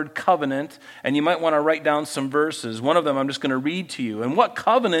that word covenant, and you might want to write down some verses. One of them I'm just going to read to you. And what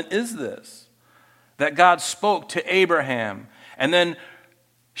covenant is this? That God spoke to Abraham and then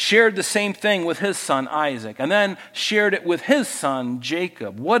shared the same thing with his son Isaac, and then shared it with his son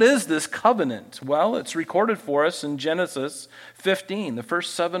Jacob. What is this covenant? Well, it's recorded for us in Genesis 15, the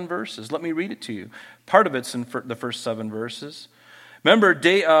first 7 verses. Let me read it to you. Part of it's in the first 7 verses. Remember,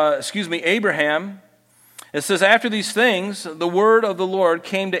 Abraham, it says, after these things, the word of the Lord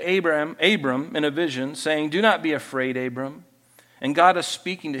came to Abram in a vision, saying, do not be afraid, Abram. And God is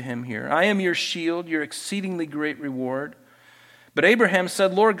speaking to him here. I am your shield, your exceedingly great reward. But Abraham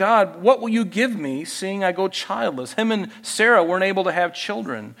said, Lord God, what will you give me, seeing I go childless? Him and Sarah weren't able to have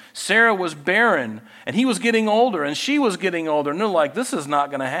children. Sarah was barren, and he was getting older, and she was getting older. And they're like, this is not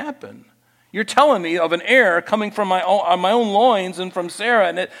going to happen. You're telling me of an heir coming from my own loins and from Sarah,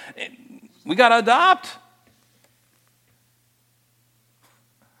 and we got to adopt.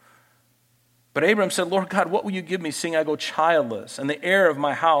 But Abram said, Lord God, what will you give me, seeing I go childless? And the heir of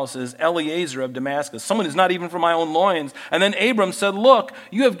my house is Eliezer of Damascus, someone who's not even from my own loins. And then Abram said, look,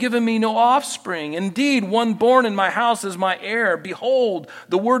 you have given me no offspring. Indeed, one born in my house is my heir. Behold,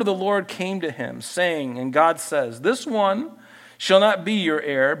 the word of the Lord came to him, saying, and God says, this one shall not be your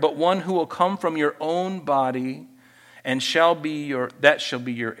heir, but one who will come from your own body, and that shall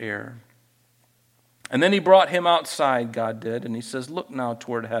be your heir. And then he brought him outside, God did, and he says, look now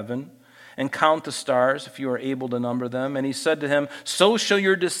toward heaven, and count the stars, if you are able to number them. And he said to him, so shall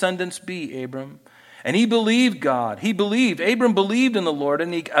your descendants be, Abram. And he believed God. Abram believed in the Lord,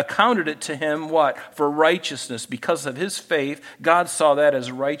 and he accounted it to him, what? For righteousness. Because of his faith, God saw that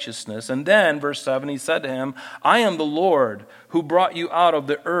as righteousness. And then, verse 7, he said to him, I am the Lord who brought you out of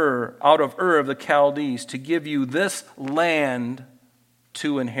Ur of the Chaldees, to give you this land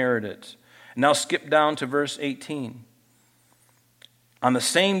to inherit it. Now skip down to verse 18. On the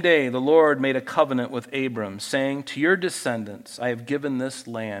same day, the Lord made a covenant with Abram, saying, to your descendants, I have given this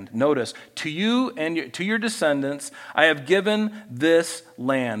land. Notice, to you and to your descendants, I have given this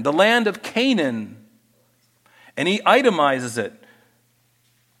land, the land of Canaan. And he itemizes it.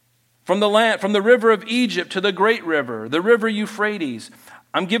 From the river of Egypt to the great river, the river Euphrates.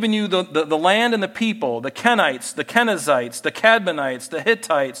 I'm giving you the land and the people, the Kenites, the Kenizzites, the Cadmonites, the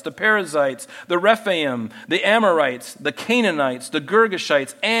Hittites, the Perizzites, the Rephaim, the Amorites, the Canaanites, the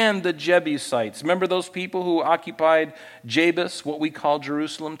Girgashites, and the Jebusites. Remember those people who occupied Jebus, what we call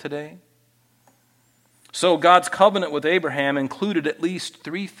Jerusalem today? So God's covenant with Abraham included at least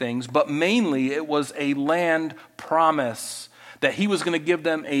three things, but mainly it was a land promise. That he was going to give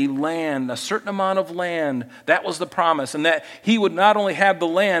them a land, a certain amount of land. That was the promise. And that he would not only have the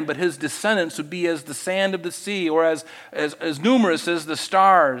land, but his descendants would be as the sand of the sea, or as numerous as the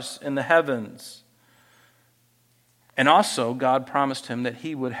stars in the heavens. And also, God promised him that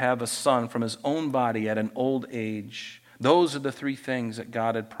he would have a son from his own body at an old age. Those are the three things that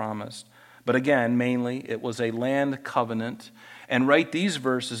God had promised. But again, mainly, it was a land covenant. And write these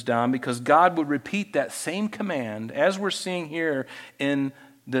verses down because God would repeat that same command as we're seeing here in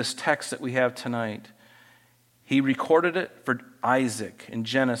this text that we have tonight. He recorded it for Isaac in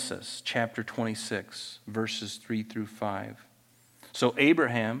Genesis chapter 26, verses 3 through 5. So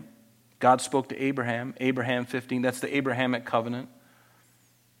Abraham, God spoke to Abraham, Abraham 15, that's the Abrahamic covenant.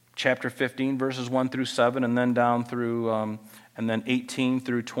 Chapter 15, verses 1 through 7, and then down through and then 18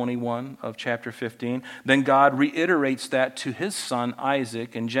 through 21 of chapter 15. Then God reiterates that to his son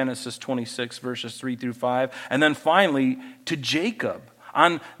Isaac in Genesis 26, verses 3 through 5. And then finally to Jacob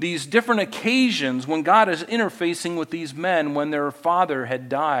on these different occasions when God is interfacing with these men when their father had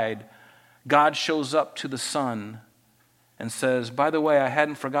died. God shows up to the son and says, by the way, I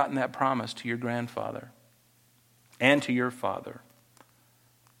hadn't forgotten that promise to your grandfather and to your father.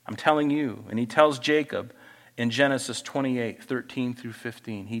 I'm telling you. And he tells Jacob, in Genesis 28, 13 through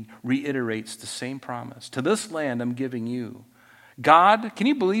 15, he reiterates the same promise. To this land I'm giving you. God, can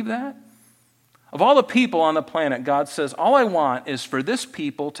you believe that? Of all the people on the planet, God says, all I want is for this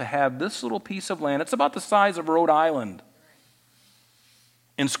people to have this little piece of land. It's about the size of Rhode Island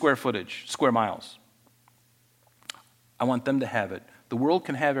in square footage, square miles. I want them to have it. The world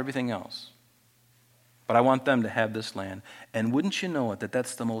can have everything else. But I want them to have this land. And wouldn't you know it,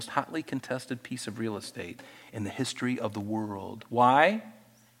 that's the most hotly contested piece of real estate in the history of the world. Why?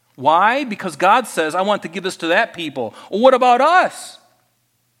 Why? Because God says, I want to give this to that people. Well, what about us?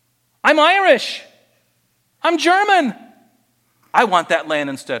 I'm Irish. I'm German. I want that land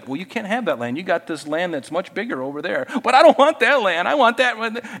instead. Well, you can't have that land. You got this land that's much bigger over there. But I don't want that land. I want that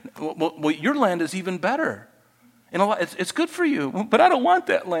land. Well, your land is even better. It's good for you. But I don't want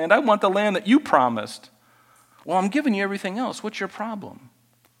that land. I want the land that you promised. Well, I'm giving you everything else. What's your problem?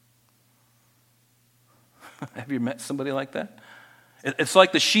 Have you met somebody like that? It's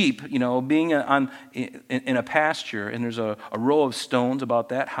like the sheep, being in a pasture, and there's a row of stones about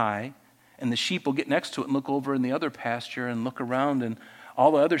that high, and the sheep will get next to it and look over in the other pasture and look around, and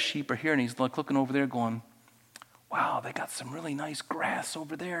all the other sheep are here, and he's like looking over there going, wow, they got some really nice grass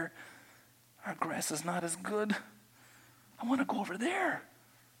over there. Our grass is not as good. I want to go over there.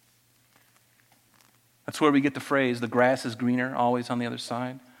 That's where we get the phrase, the grass is greener always on the other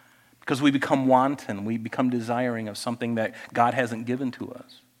side. Because we become wanton. We become desiring of something that God hasn't given to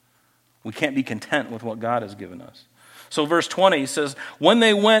us. We can't be content with what God has given us. So verse 20 says, when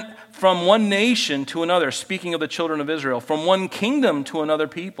they went from one nation to another, speaking of the children of Israel, from one kingdom to another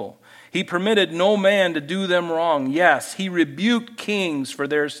people, he permitted no man to do them wrong. Yes, he rebuked kings for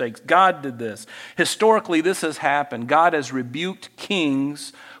their sakes. God did this. Historically, this has happened. God has rebuked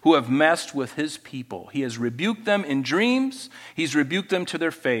kings who have messed with his people. He has rebuked them in dreams. He's rebuked them to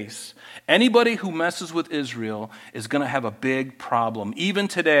their face. Anybody who messes with Israel is going to have a big problem. Even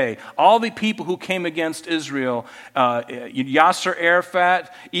today, all the people who came against Israel, Yasser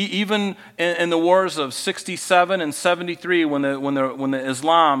Arafat, even in the wars of 67 and 73, when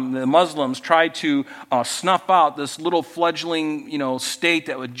the Muslims tried to snuff out this little fledgling, state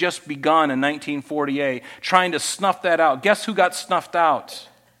that had just begun in 1948, trying to snuff that out. Guess who got snuffed out?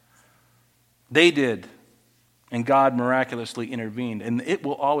 They did. And God miraculously intervened. And it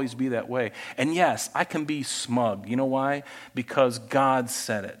will always be that way. And yes, I can be smug. You know why? Because God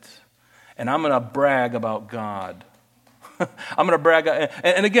said it. And I'm going to brag about God. I'm going to brag.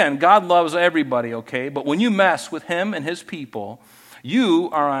 And again, God loves everybody, okay? But when you mess with him and his people, you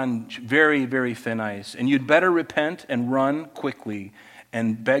are on very, very thin ice. And you'd better repent and run quickly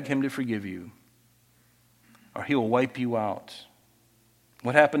and beg him to forgive you. Or he will wipe you out.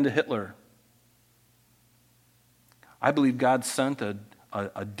 What happened to Hitler? I believe God sent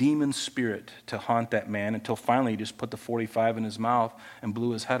a demon spirit to haunt that man until finally he just put the 45 in his mouth and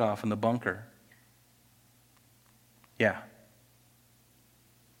blew his head off in the bunker. Yeah.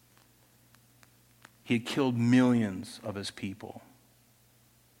 He had killed millions of his people.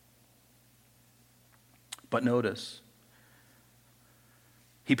 But notice,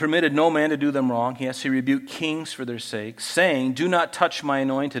 He permitted no man to do them wrong. Yes, he rebuked kings for their sake, saying, do not touch my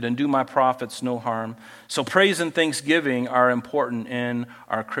anointed and do my prophets no harm. So praise and thanksgiving are important in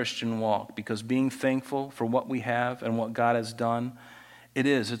our Christian walk, because being thankful for what we have and what God has done,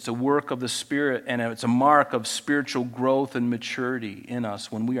 it's a work of the Spirit, and it's a mark of spiritual growth and maturity in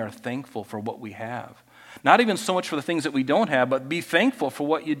us when we are thankful for what we have. Not even so much for the things that we don't have, but be thankful for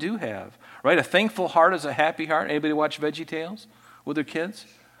what you do have. Right? A thankful heart is a happy heart. Anybody watch VeggieTales with their kids?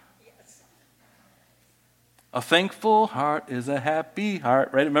 Yes. A thankful heart is a happy heart.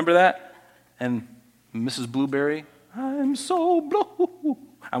 Right? Remember that? And Mrs. Blueberry, I'm so blue.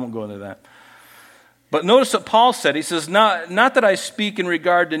 I won't go into that. But notice what Paul said. He says, not that I speak in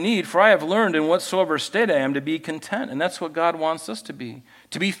regard to need, for I have learned in whatsoever state I am to be content. And that's what God wants us to be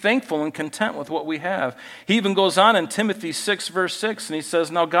thankful and content with what we have. He even goes on in Timothy 6, verse 6, and he says,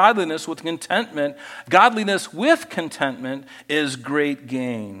 now godliness with contentment is great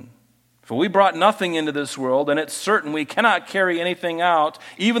gain. For we brought nothing into this world, and it's certain we cannot carry anything out.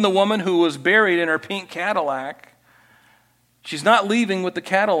 Even the woman who was buried in her pink Cadillac, she's not leaving with the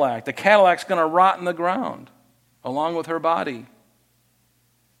Cadillac. The Cadillac's going to rot in the ground along with her body.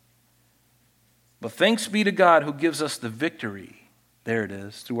 But thanks be to God who gives us the victory. There it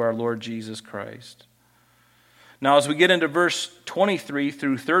is, through our Lord Jesus Christ. Now, as we get into verse 23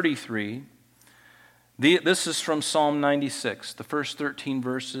 through 33, this is from Psalm 96, the first 13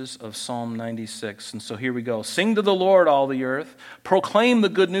 verses of Psalm 96. And so here we go. Sing to the Lord, all the earth. Proclaim the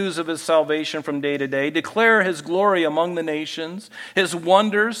good news of his salvation from day to day. Declare his glory among the nations, his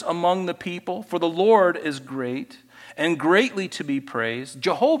wonders among the people. For the Lord is great and greatly to be praised.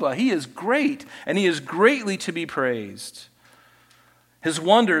 Jehovah, he is great and he is greatly to be praised. His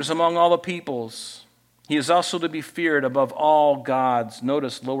wonders among all the peoples. He is also to be feared above all gods.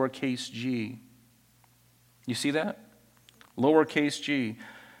 Notice lowercase g. You see that? Lowercase g.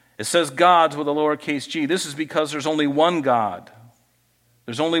 It says gods with a lowercase g. This is because there's only one God.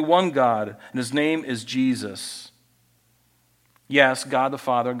 There's only one God, and his name is Jesus. Yes, God the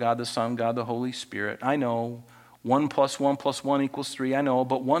Father, God the Son, God the Holy Spirit. I know. 1 + 1 + 1 = 3. I know.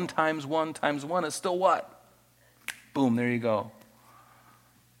 But 1 times 1 times 1 is still what? Boom, there you go.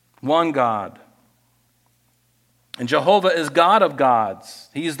 One God. And Jehovah is God of gods.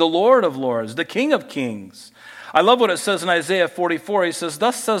 He's the Lord of lords, the King of kings. I love what it says in Isaiah 44. He says,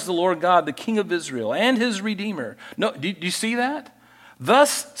 thus says the Lord God, the King of Israel, and his Redeemer. No, do you see that?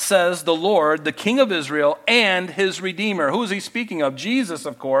 Thus says the Lord, the King of Israel, and his Redeemer. Who is he speaking of? Jesus,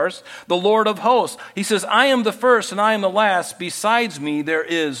 of course, the Lord of hosts. He says, I am the first and I am the last. Besides me, there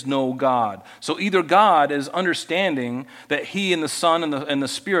is no God. So either God is understanding that he and the Son and the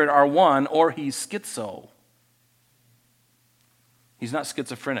Spirit are one, or he's schizo. He's not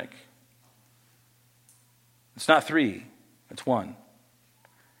schizophrenic. It's not three, it's one.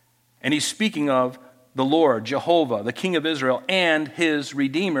 And he's speaking of the Lord, Jehovah, the King of Israel, and his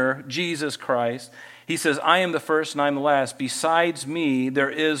Redeemer, Jesus Christ. He says, I am the first and I am the last. Besides me, there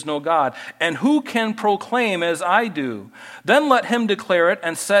is no God. And who can proclaim as I do? Then let him declare it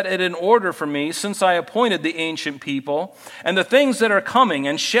and set it in order for me, since I appointed the ancient people, and the things that are coming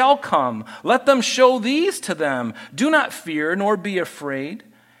and shall come. Let them show these to them. Do not fear, nor be afraid.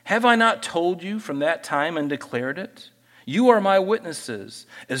 Have I not told you from that time and declared it? You are my witnesses.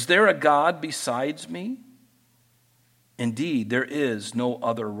 Is there a God besides me? Indeed, there is no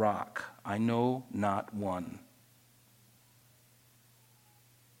other rock. I know not one.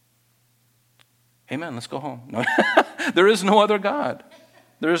 Amen. Let's go home. No. There is no other God.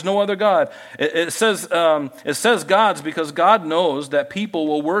 There is no other God. It says gods because God knows that people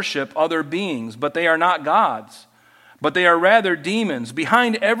will worship other beings, but they are not gods. But they are rather demons.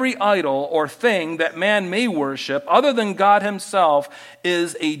 Behind every idol or thing that man may worship, other than God himself,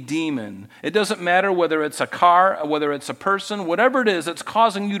 is a demon. It doesn't matter whether it's a car, whether it's a person, whatever it is that's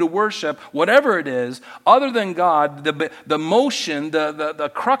causing you to worship, whatever it is, other than God, the motion,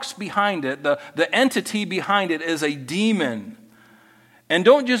 the crux behind it, the entity behind it is a demon. And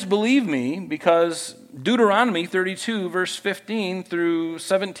don't just believe me, because Deuteronomy 32, verse 15 through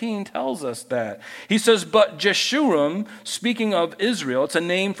 17 tells us that. He says, but Jeshurun, speaking of Israel, it's a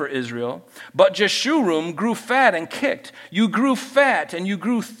name for Israel, but Jeshurun grew fat and kicked. You grew fat and you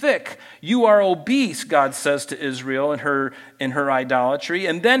grew thick. You are obese, God says to Israel in her idolatry.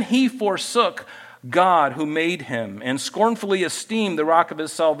 And then he forsook God who made him and scornfully esteemed the rock of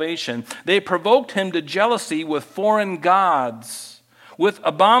his salvation. They provoked him to jealousy with foreign gods. With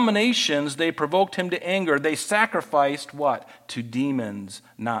abominations, they provoked him to anger. They sacrificed what? To demons,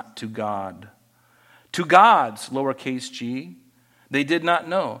 not to God. To gods, lowercase g, they did not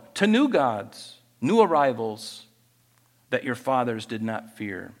know. To new gods, new arrivals, that your fathers did not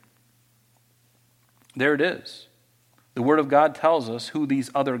fear. There it is. The Word of God tells us who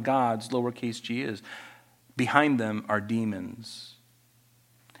these other gods, lowercase g, is. Behind them are demons.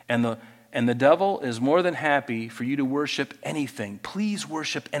 And the devil is more than happy for you to worship anything. Please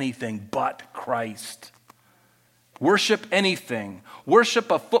worship anything but Christ. Worship anything.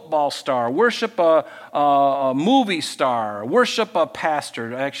 Worship a football star. Worship a movie star. Worship a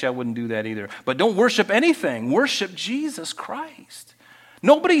pastor. Actually, I wouldn't do that either. But don't worship anything. Worship Jesus Christ.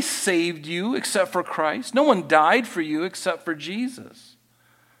 Nobody saved you except for Christ. No one died for you except for Jesus.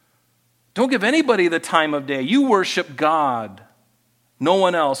 Don't give anybody the time of day. You worship God. No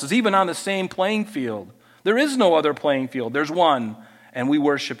one else is even on the same playing field. There is no other playing field. There's one, and we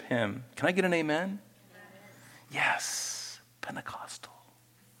worship him. Can I get an amen? Yes. Pentecostal.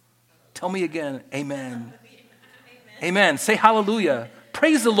 Tell me again, amen. Amen. Say hallelujah.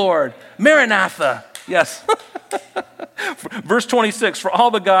 Praise the Lord. Maranatha. Yes. Verse 26, for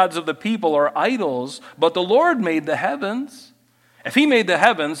all the gods of the people are idols, but the Lord made the heavens. If he made the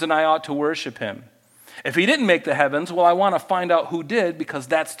heavens, then I ought to worship him. If he didn't make the heavens, well, I want to find out who did, because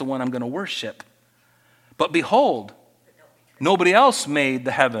that's the one I'm going to worship. But behold, nobody else made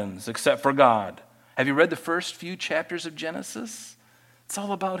the heavens except for God. Have you read the first few chapters of Genesis? It's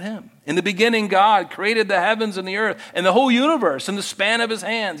all about him. In the beginning, God created the heavens and the earth and the whole universe in the span of his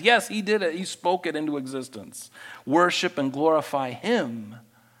hands. Yes, he did it. He spoke it into existence. Worship and glorify him.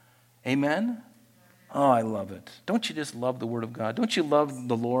 Amen? Oh, I love it. Don't you just love the Word of God? Don't you love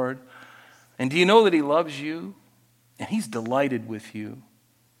the Lord? And do you know that he loves you? And he's delighted with you.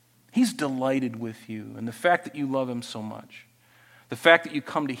 He's delighted with you. And the fact that you love him so much. The fact that you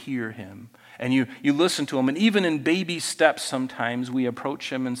come to hear him and you listen to him. And even in baby steps sometimes we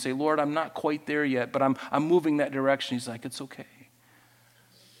approach him and say, Lord, I'm not quite there yet, but I'm moving that direction. He's like, it's okay.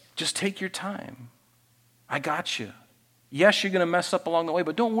 Just take your time. I got you. Yes, you're going to mess up along the way,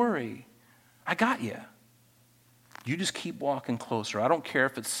 but don't worry. I got you. You just keep walking closer. I don't care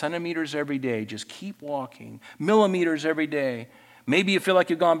if it's centimeters every day. Just keep walking. Millimeters every day. Maybe you feel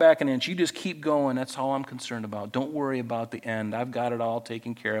like you've gone back an inch. You just keep going. That's all I'm concerned about. Don't worry about the end. I've got it all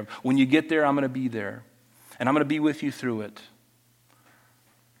taken care of. When you get there, I'm going to be there. And I'm going to be with you through it.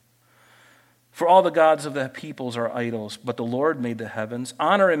 For all the gods of the peoples are idols, but the Lord made the heavens.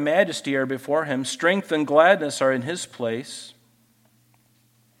 Honor and majesty are before him. Strength and gladness are in his place.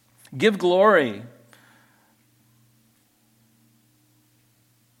 Give glory.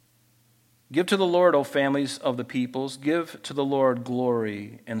 Give to the Lord, O families of the peoples. Give to the Lord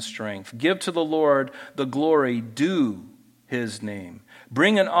glory and strength. Give to the Lord the glory due his name.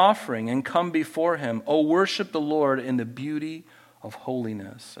 Bring an offering and come before him. O worship the Lord in the beauty of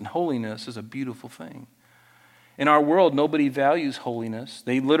holiness. And holiness is a beautiful thing. In our world, nobody values holiness.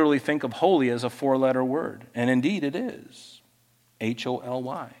 They literally think of holy as a 4-letter word. And indeed it is.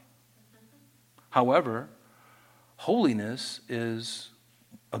 Holy. However, holiness is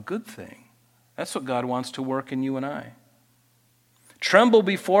a good thing. That's what God wants to work in you and I. Tremble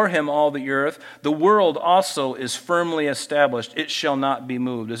before him, all the earth. The world also is firmly established. It shall not be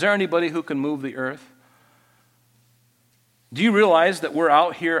moved. Is there anybody who can move the earth? Do you realize that we're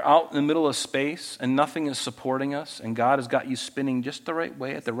out here, out in the middle of space, and nothing is supporting us, and God has got you spinning just the right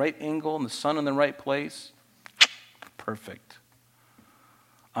way, at the right angle, and the sun in the right place? Perfect.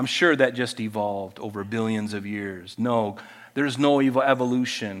 I'm sure that just evolved over billions of years. No, there's no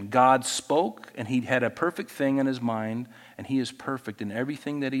evolution. God spoke, and he had a perfect thing in his mind, and he is perfect in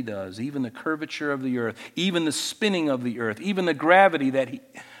everything that he does, even the curvature of the earth, even the spinning of the earth, even the gravity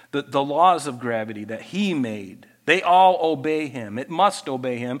the laws of gravity that he made. They all obey him. It must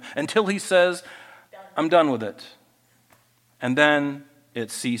obey him until he says, I'm done with it. And then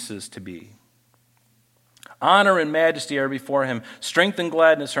it ceases to be. Honor and majesty are before him. Strength and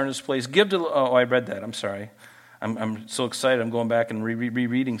gladness are in his place. I read that. I'm sorry. I'm so excited. I'm going back and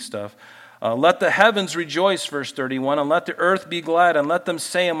rereading stuff. Let the heavens rejoice, verse 31, and let the earth be glad, and let them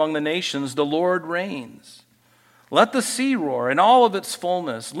say among the nations, the Lord reigns. Let the sea roar and all of its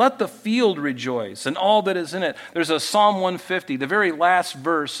fullness. Let the field rejoice and all that is in it. There's a Psalm 150, the very last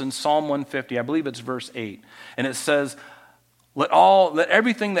verse in Psalm 150. I believe it's verse 8. And it says, let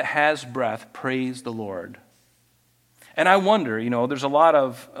everything that has breath praise the Lord. And I wonder, there's a lot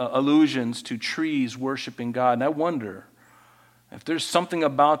of allusions to trees worshiping God. And I wonder if there's something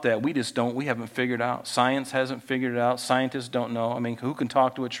about that we haven't figured out. Science hasn't figured it out. Scientists don't know. I mean, who can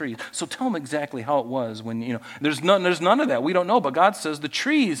talk to a tree? So tell them exactly how it was when, there's none of that. We don't know, but God says the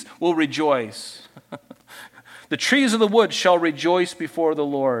trees will rejoice. The trees of the wood shall rejoice before the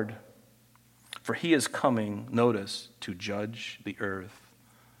Lord, for he is coming, notice, to judge the earth.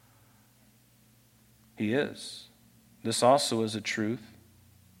 He is. This also is a truth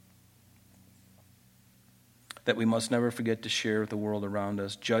that we must never forget to share with the world around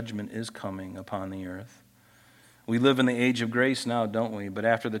us. Judgment is coming upon the earth. We live in the age of grace now, don't we? But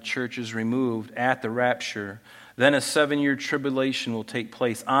after the church is removed at the rapture, then a 7-year tribulation will take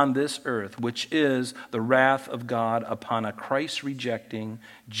place on this earth, which is the wrath of God upon a Christ-rejecting,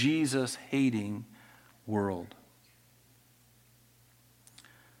 Jesus-hating world.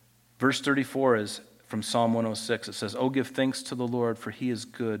 Verse 34 is from Psalm 106. It says, "Oh, give thanks to the Lord, for he is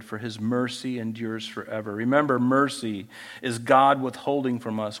good, for his mercy endures forever." Remember, mercy is God withholding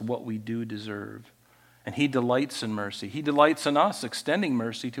from us what we do deserve. And he delights in mercy. He delights in us extending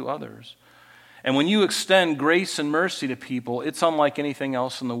mercy to others. And when you extend grace and mercy to people, it's unlike anything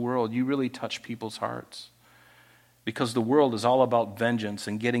else in the world. You really touch people's hearts. Because the world is all about vengeance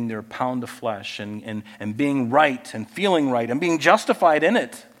and getting their pound of flesh and being right and feeling right and being justified in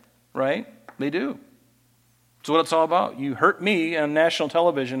it. Right? They do. That's what it's all about. You hurt me on national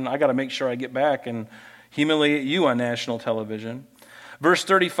television, I got to make sure I get back and humiliate you on national television. Verse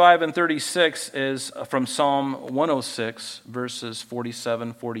 35 and 36 is from Psalm 106, verses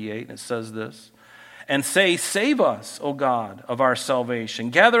 47, 48. And it says this, "And say, save us, O God, of our salvation.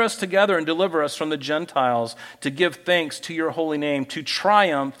 Gather us together and deliver us from the Gentiles, to give thanks to your holy name, to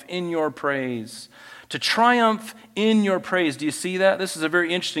triumph in your praise." To triumph in your praise. Do you see that? This is a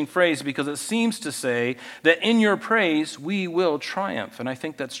very interesting phrase because it seems to say that in your praise we will triumph. And I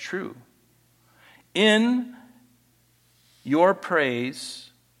think that's true. In your praise,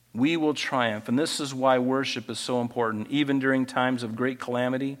 we will triumph. And this is why worship is so important, even during times of great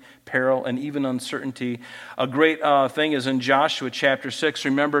calamity, peril, and even uncertainty. A great thing is in Joshua chapter 6.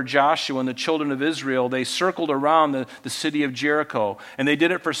 Remember Joshua and the children of Israel, they circled around the city of Jericho, and they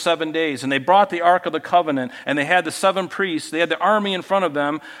did it for 7 days. And they brought the Ark of the Covenant, and they had the 7 priests. They had the army in front of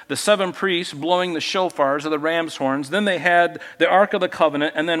them, the 7 priests blowing the shofars or the ram's horns. Then they had the Ark of the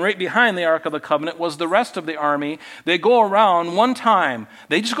Covenant, and then right behind the Ark of the Covenant was the rest of the army. They go around one time.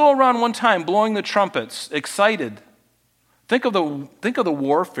 They just go around one time blowing the trumpets, excited. Think of the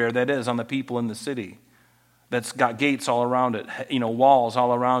warfare that is on the people in the city that's got gates all around it, walls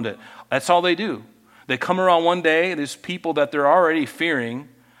all around it. That's all they do. They come around one day, there's people that they're already fearing.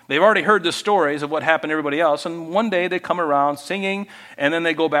 They've already heard the stories of what happened to everybody else, and one day they come around singing, and then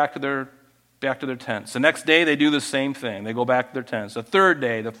they go back to their tents. The next day, they do the same thing. They go back to their tents. The 3rd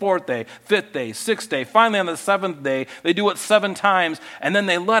day, the 4th day, 5th day, 6th day. Finally, on the 7th day, they do it 7 times, and then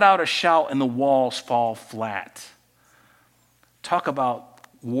they let out a shout, and the walls fall flat. Talk about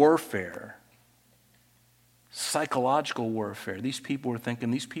warfare, psychological warfare. These people were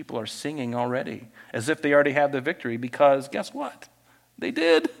thinking, these people are singing already, as if they already have the victory, because guess what? They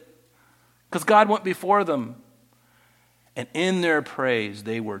did. Because God went before them. And in their praise,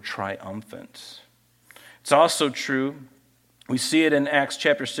 they were triumphant. It's also true, we see it in Acts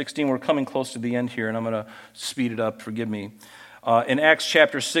chapter 16. We're coming close to the end here, and I'm going to speed it up. Forgive me. In Acts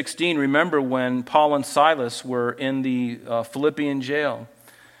chapter 16, remember when Paul and Silas were in the Philippian jail.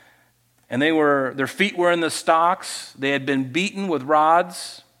 And their feet were in the stocks. They had been beaten with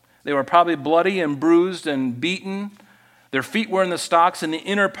rods. They were probably bloody and bruised and beaten. Their feet were in the stocks in the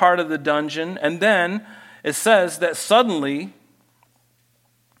inner part of the dungeon. And then it says that suddenly,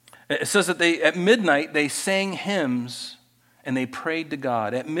 at midnight, they sang hymns and they prayed to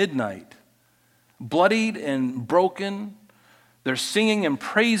God. At midnight, bloodied and broken, they're singing and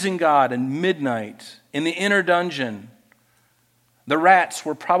praising God at midnight in the inner dungeon. The rats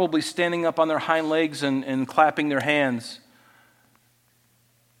were probably standing up on their hind legs and clapping their hands.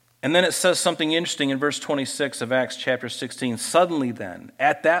 And then it says something interesting in verse 26 of Acts chapter 16. Suddenly then,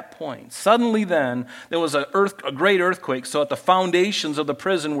 at that point, there was a great earthquake, so that the foundations of the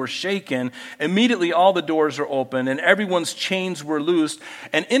prison were shaken. Immediately all the doors were opened, and everyone's chains were loosed.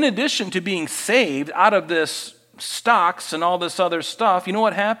 And in addition to being saved out of this stocks and all this other stuff, you know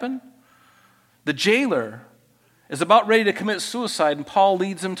what happened? The jailer is about ready to commit suicide, and Paul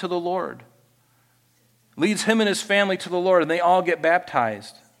leads him to the Lord. Leads him and his family to the Lord, and they all get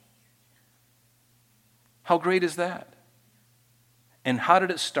baptized. How great is that? And how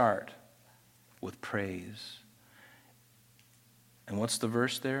did it start? With praise. And what's the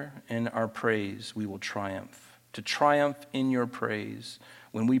verse there? In our praise we will triumph. To triumph in your praise.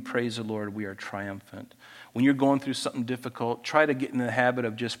 When we praise the Lord, we are triumphant. When you're going through something difficult, try to get in the habit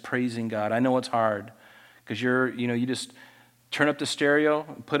of just praising God. I know it's hard because you just turn up the stereo,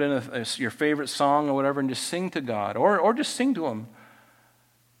 put in your favorite song or whatever, and just sing to God, or just sing to Him.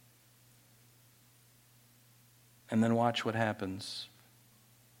 And then watch what happens.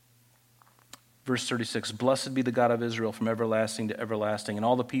 Verse 36, blessed be the God of Israel from everlasting to everlasting. And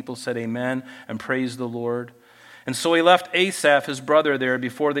all the people said amen and praised the Lord. And so he left Asaph, his brother, there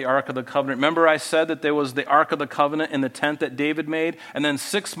before the Ark of the Covenant. Remember I said that there was the Ark of the Covenant in the tent that David made? And then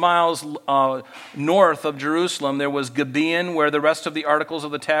 6 miles north of Jerusalem, there was Gibeon, where the rest of the articles of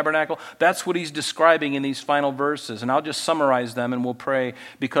the tabernacle. That's what he's describing in these final verses. And I'll just summarize them and we'll pray,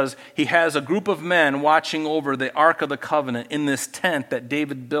 because he has a group of men watching over the Ark of the Covenant in this tent that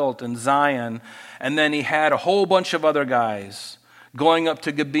David built in Zion. And then he had a whole bunch of other guys going up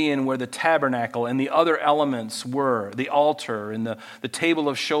to Gibeon, where the tabernacle and the other elements were, the altar and the table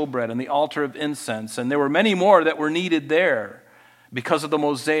of showbread and the altar of incense. And there were many more that were needed there because of the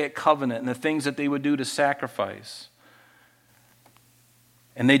Mosaic covenant and the things that they would do to sacrifice.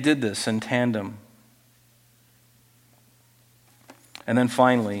 And they did this in tandem. And then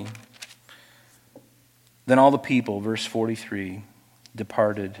finally, then all the people, verse 43,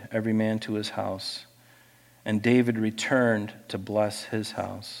 departed, every man to his house. And David returned to bless his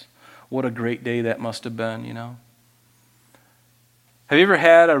house. What a great day that must have been, you know. Have you ever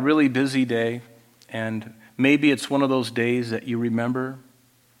had a really busy day, and maybe it's one of those days that you remember?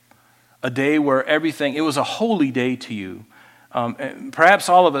 A day where everything, it was a holy day to you. Perhaps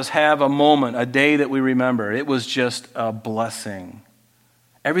all of us have a moment, a day that we remember. It was just a blessing.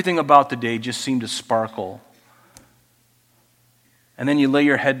 Everything about the day just seemed to sparkle. And then you lay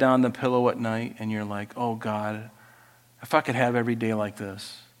your head down on the pillow at night and you're like, oh God, if I could have every day like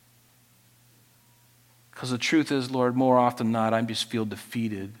this. Because the truth is, Lord, more often than not, I just feel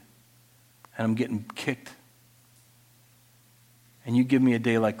defeated and I'm getting kicked. And you give me a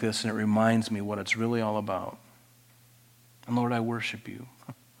day like this and it reminds me what it's really all about. And Lord, I worship you.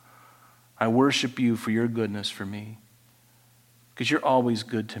 I worship you for your goodness for me. Because you're always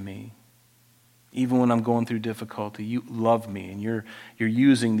good to me. Even when I'm going through difficulty, you love me, and you're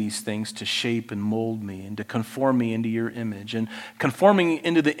using these things to shape and mold me and to conform me into your image. And conforming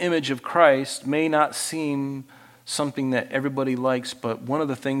into the image of Christ may not seem something that everybody likes, but one of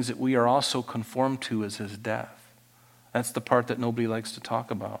the things that we are also conformed to is his death. That's the part that nobody likes to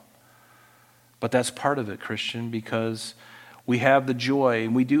talk about. But that's part of it, Christian, because we have the joy,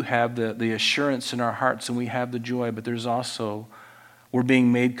 and we do have the assurance in our hearts, and we have the joy, but there's also, we're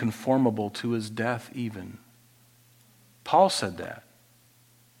being made conformable to his death even. Paul said that.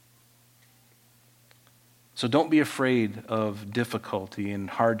 So don't be afraid of difficulty and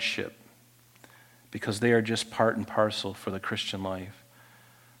hardship, because they are just part and parcel for the Christian life.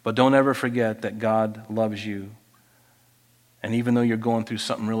 But don't ever forget that God loves you. And even though you're going through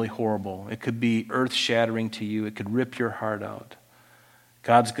something really horrible, it could be earth-shattering to you, it could rip your heart out,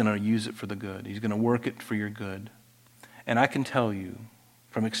 God's going to use it for the good. He's going to work it for your good. And I can tell you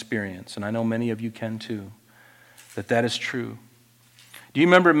from experience, and I know many of you can too, that is true. Do you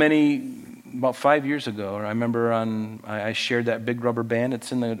remember about 5 years ago, or I remember I shared that big rubber band.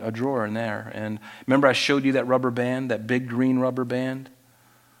 It's in a drawer in there. And remember I showed you that rubber band, that big green rubber band?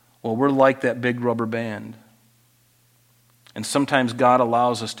 Well, we're like that big rubber band. And sometimes God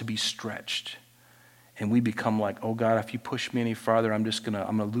allows us to be stretched. And we become like, oh God, if you push me any farther, I'm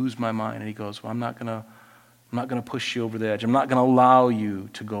gonna lose my mind. And he goes, well, I'm not gonna push you over the edge. I'm not gonna allow you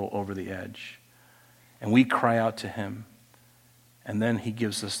to go over the edge. And we cry out to him. And then he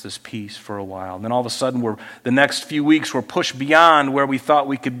gives us this peace for a while. And then all of a sudden, the next few weeks, we're pushed beyond where we thought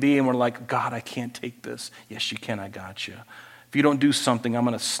we could be. And we're like, God, I can't take this. Yes, you can. I got you. If you don't do something, I'm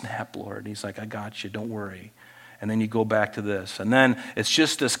going to snap, Lord. And he's like, I got you. Don't worry. And then you go back to this. And then it's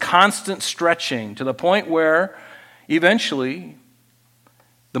just this constant stretching to the point where eventually,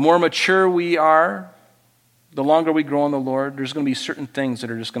 the more mature we are, the longer we grow in the Lord, there's going to be certain things that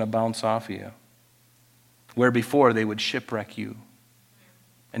are just going to bounce off of you. Where before they would shipwreck you.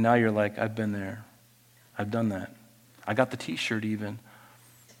 And now you're like, I've been there. I've done that. I got the t-shirt even.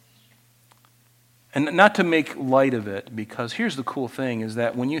 And not to make light of it, because here's the cool thing, is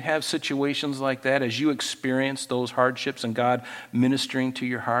that when you have situations like that, as you experience those hardships and God ministering to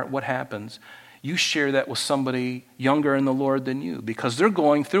your heart, what happens? You share that with somebody younger in the Lord than you, because they're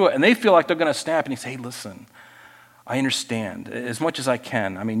going through it, and they feel like they're going to snap, and you say, hey, listen, I understand as much as I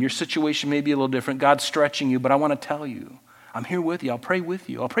can. I mean, your situation may be a little different. God's stretching you, but I want to tell you, I'm here with you. I'll pray with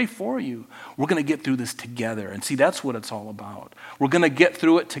you. I'll pray for you. We're going to get through this together. And see, that's what it's all about. We're going to get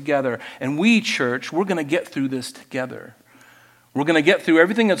through it together. And we, church, we're going to get through this together. We're going to get through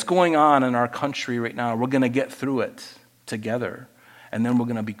everything that's going on in our country right now. We're going to get through it together. And then we're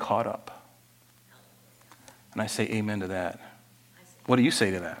going to be caught up. And I say amen to that. What do you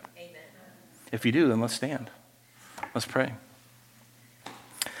say to that? Amen. If you do, then let's stand. Let's pray.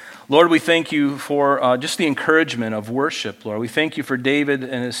 Lord, we thank you for just the encouragement of worship, Lord. We thank you for David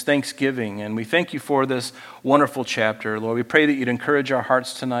and his thanksgiving, and we thank you for this wonderful chapter, Lord. We pray that you'd encourage our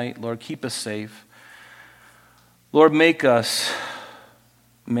hearts tonight. Lord, keep us safe. Lord, make us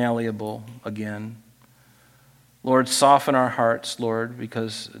malleable again. Lord, soften our hearts, Lord,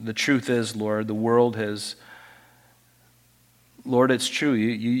 because the truth is, Lord, the world has, Lord, it's true.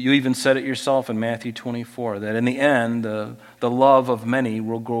 You even said it yourself in Matthew 24, that in the end, the love of many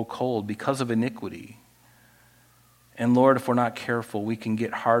will grow cold because of iniquity. And Lord, if we're not careful, we can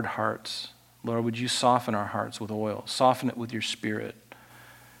get hard hearts. Lord, would you soften our hearts with oil? Soften it with your Spirit.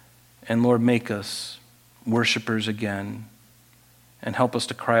 And Lord, make us worshipers again. And help us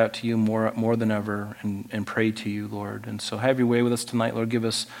to cry out to you more than ever and pray to you, Lord. And so have your way with us tonight, Lord. Give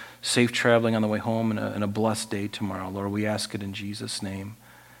us safe traveling on the way home and a blessed day tomorrow. Lord, we ask it in Jesus' name.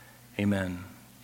 Amen.